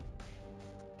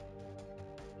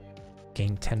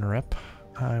 Gain 10 rep.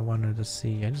 I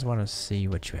just want to see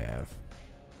what you have.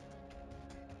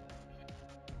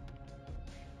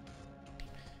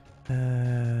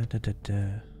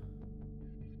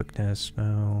 Quickness,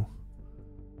 no.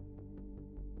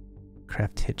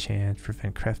 Craft hit chance,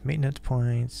 prevent craft maintenance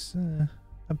points. Not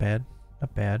bad.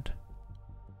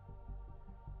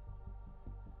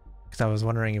 Because I was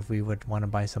wondering if we would want to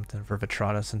buy something for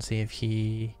Vitratus and see if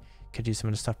he could do some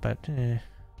of the stuff, but doesn't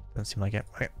seem like it.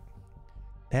 Okay.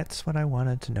 That's what I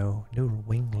wanted to know. New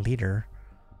wing leader.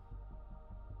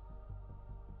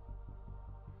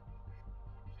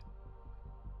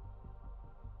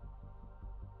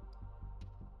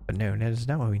 But no, that is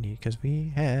not what we need because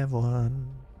we have one.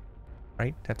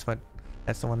 Right? That's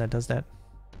the one that does that.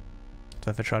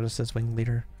 So if Atratus says wing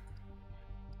leader.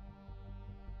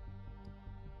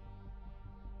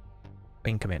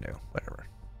 Wing commando, whatever.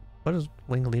 What does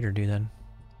wing leader do then?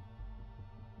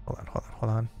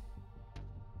 Hold on.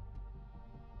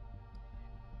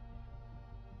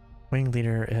 Wing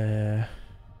leader,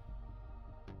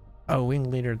 oh, wing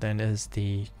leader then is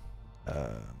the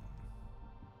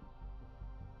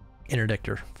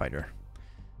interdictor fighter.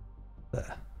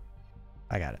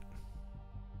 I got it.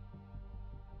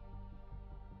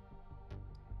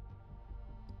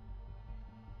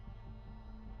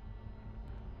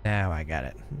 Now I got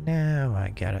it. Now I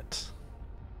get it.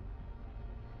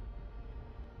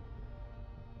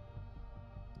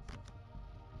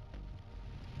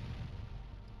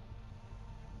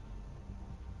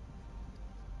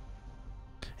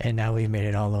 And now we made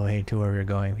it all the way to where we're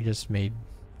going. We just made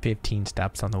 15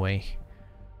 stops on the way.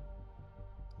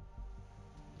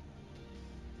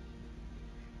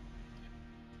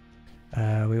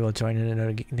 We will join in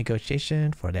another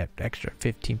negotiation for that extra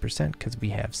 15% because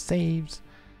we have saves.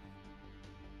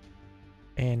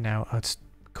 And now it's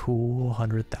cool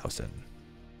 100,000.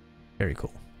 Very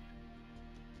cool.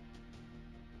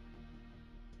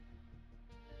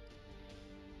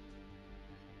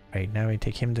 Right, now we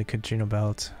take him to Katrina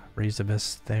Belt, raise the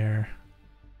Abyss there.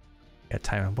 Got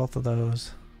time on both of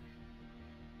those.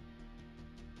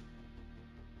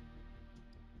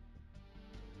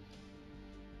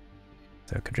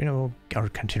 So Katrina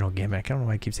Gambit. I don't know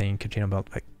why I keep saying Katrina Belt,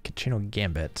 but Katrina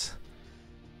Gambit.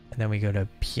 And then we go to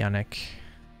Pionic.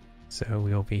 So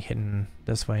we will be hitting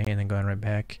this way and then going right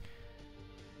back.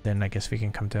 Then I guess we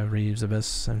can come to Reeves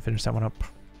Abyss and finish that one up.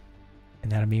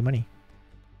 And that'll be money.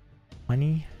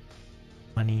 Money.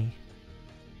 Money.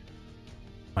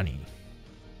 Money.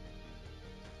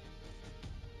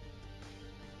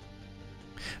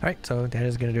 Alright, so that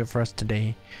is going to do it for us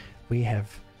today. We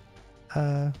have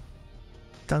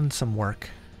done some work.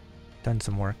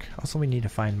 Also, we need to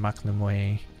find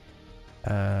Maklimwe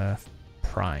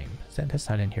Prime. That's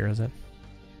not in here, is it?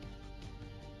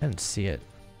 I didn't see it.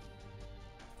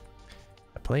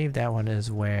 I believe that one is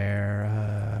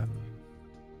where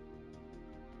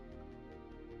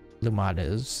Lumad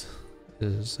is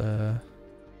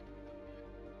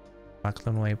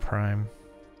Maklimwe Prime.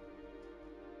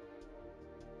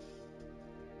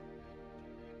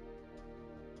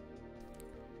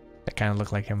 That kind of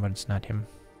looked like him, but it's not him.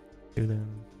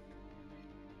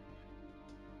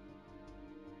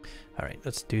 Alright,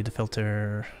 let's do the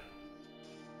filter.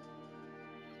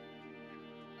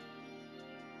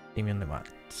 Demon Limot.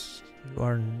 You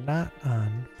are not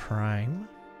on Prime.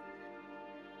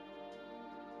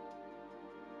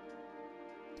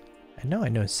 I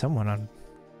know someone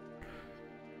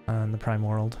on the Prime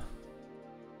world.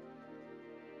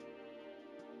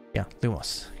 Yeah,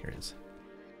 Lumos. Here it is.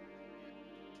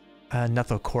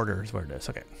 Netho Quarter is where it is.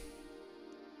 Okay.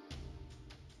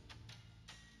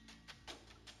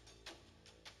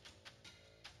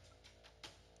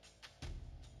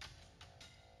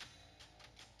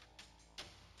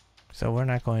 So we're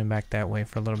not going back that way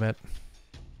for a little bit.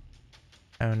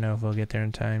 I don't know if we'll get there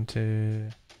in time to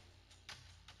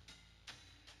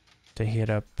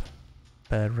hit up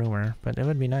Bad Rumor, but it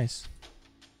would be nice.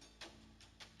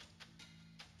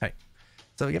 Alright.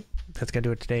 So yep, that's gonna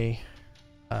do it today.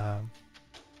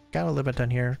 Got a little bit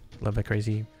done here, a little bit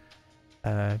crazy.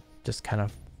 Just kind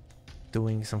of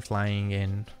doing some flying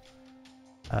and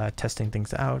testing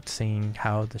things out, seeing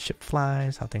how the ship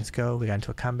flies, how things go. We got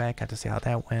into a combat, got to see how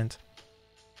that went.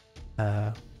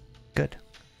 Good.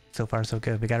 So far so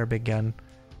good. We got our big gun,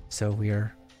 so we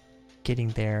are getting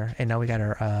there. And now we got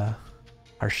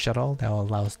our shuttle that will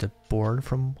allow us to board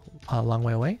from a long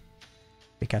way away.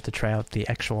 We got to try out the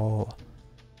actual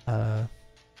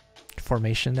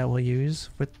formation that we'll use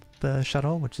with the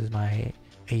shuttle, which is my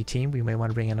A team. We may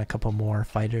want to bring in a couple more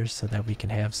fighters so that we can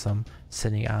have some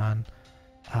sitting on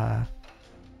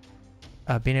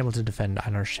being able to defend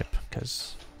on our ship,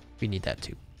 because we need that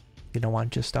too. We don't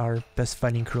want just our best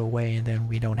fighting crew away and then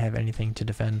we don't have anything to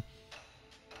defend.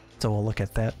 So we'll look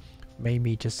at that.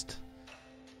 Maybe just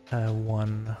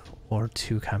 1 or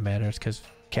 2 combaters, because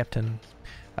Captain,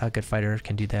 a good fighter,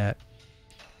 can do that.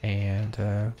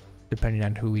 And depending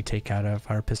on who we take out of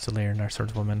our Pistolier and our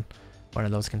Swordswoman, one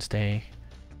of those can stay.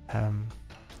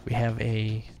 We have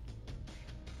a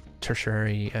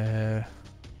tertiary, I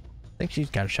think she's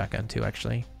got a shotgun too,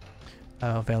 actually.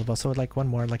 available. So like one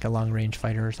more, like a long range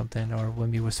fighter or something, or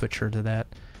when we would switch her to that.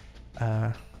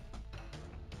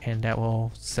 And that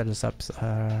will set us up.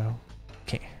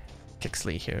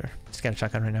 Kixley here. Just got a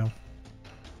shotgun right now.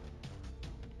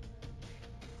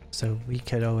 So we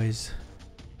could always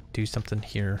do something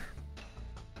here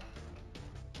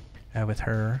with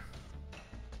her.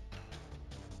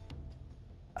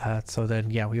 So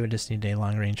then, yeah, we would just need a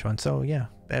long range one. So yeah,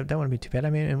 that wouldn't be too bad. I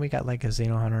mean, and we got like a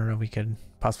Xeno Hunter we could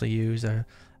possibly use.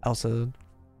 Elsa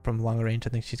from long range,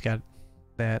 I think she's got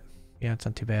that. Yeah, it's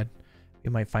not too bad. We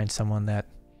might find someone that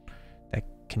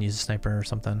can use a sniper or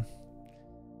something.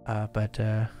 But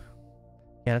yeah,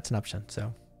 that's an option.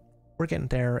 So we're getting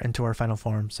there into our final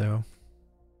form. So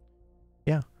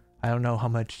yeah, I don't know how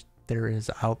much there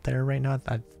is out there right now.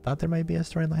 I thought there might be a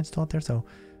storyline still out there. So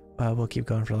we'll keep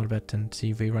going for a little bit and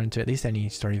see if we run into at least any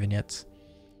story vignettes.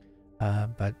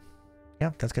 But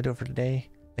yeah, that's gonna do it for today.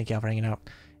 Thank y'all for hanging out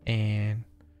and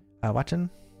watching.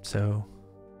 So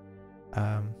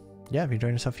yeah, if you're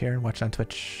enjoying yourself here and watching on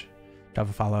Twitch, drop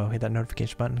a follow, hit that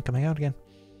notification button coming out again.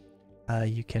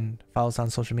 You can follow us on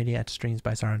social media at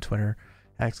streams_by on Twitter,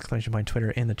 !point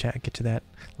Twitter in the chat. Get to that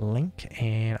link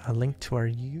and a link to our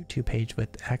YouTube page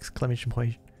with !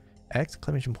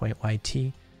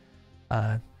 YT.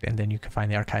 And then you can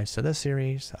find the archives to this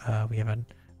series. We have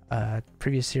a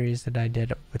previous series that I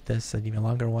did with this, an even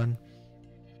longer one.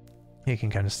 You can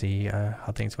kind of see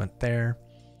how things went there.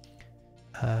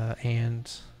 And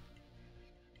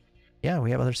yeah,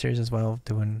 we have other series as well,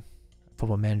 doing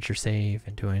Football Manager Save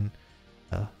and doing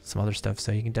some other stuff.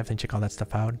 So you can definitely check all that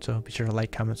stuff out. So be sure to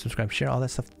like, comment, subscribe, share all that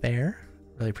stuff there.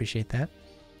 Really appreciate that.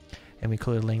 And we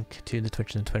include a link to the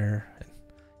Twitch and the Twitter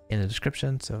in the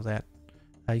description so that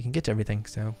you can get to everything.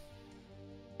 So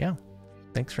yeah,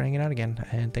 thanks for hanging out again,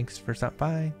 and thanks for stopping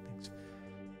by. Thanks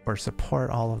for support,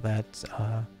 all of that.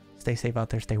 Stay safe out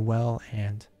there, stay well,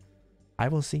 and I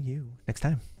will see you next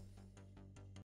time.